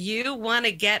 Ladies, if you want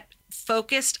to get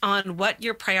focused on what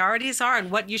your priorities are and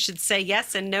what you should say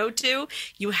yes and no to,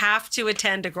 you have to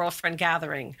attend a girlfriend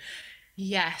gathering.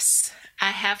 Yes,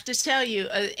 I have to tell you,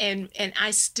 and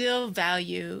I still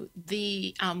value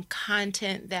the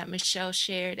content that Michelle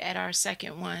shared at our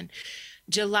second one.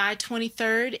 July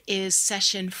 23rd is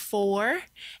session 4,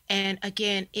 and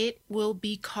again, it will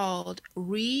be called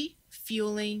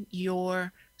Refueling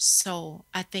Your soul.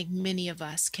 I think many of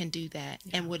us can do that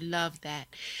and would love that.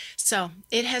 So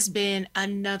it has been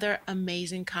another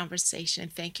amazing conversation.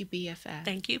 Thank you, BFF.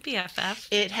 Thank you, BFF.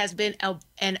 It has been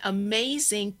an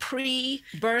amazing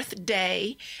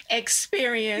pre-birthday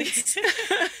experience.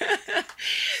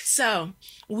 So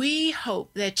we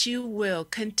hope that you will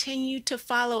continue to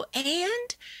follow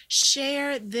and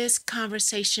share this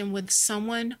conversation with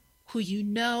someone who you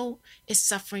know is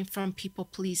suffering from people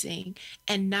pleasing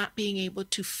and not being able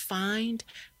to find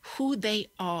who they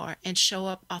are and show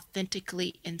up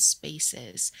authentically in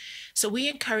spaces. So we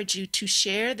encourage you to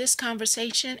share this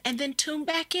conversation and then tune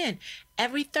back in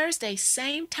every Thursday,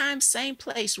 same time, same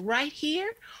place, right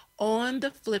here on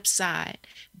The Flip Side.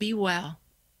 Be well.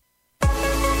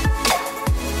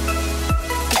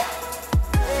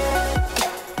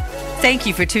 Thank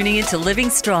you for tuning in to Living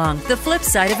Strong, The Flip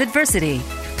Side of Adversity.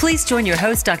 Please join your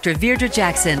host, Dr. Virdra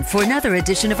Jackson, for another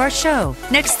edition of our show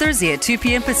next Thursday at 2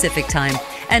 p.m. Pacific Time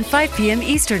and 5 p.m.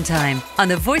 Eastern Time on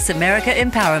the Voice America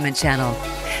Empowerment Channel.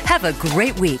 Have a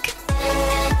great week.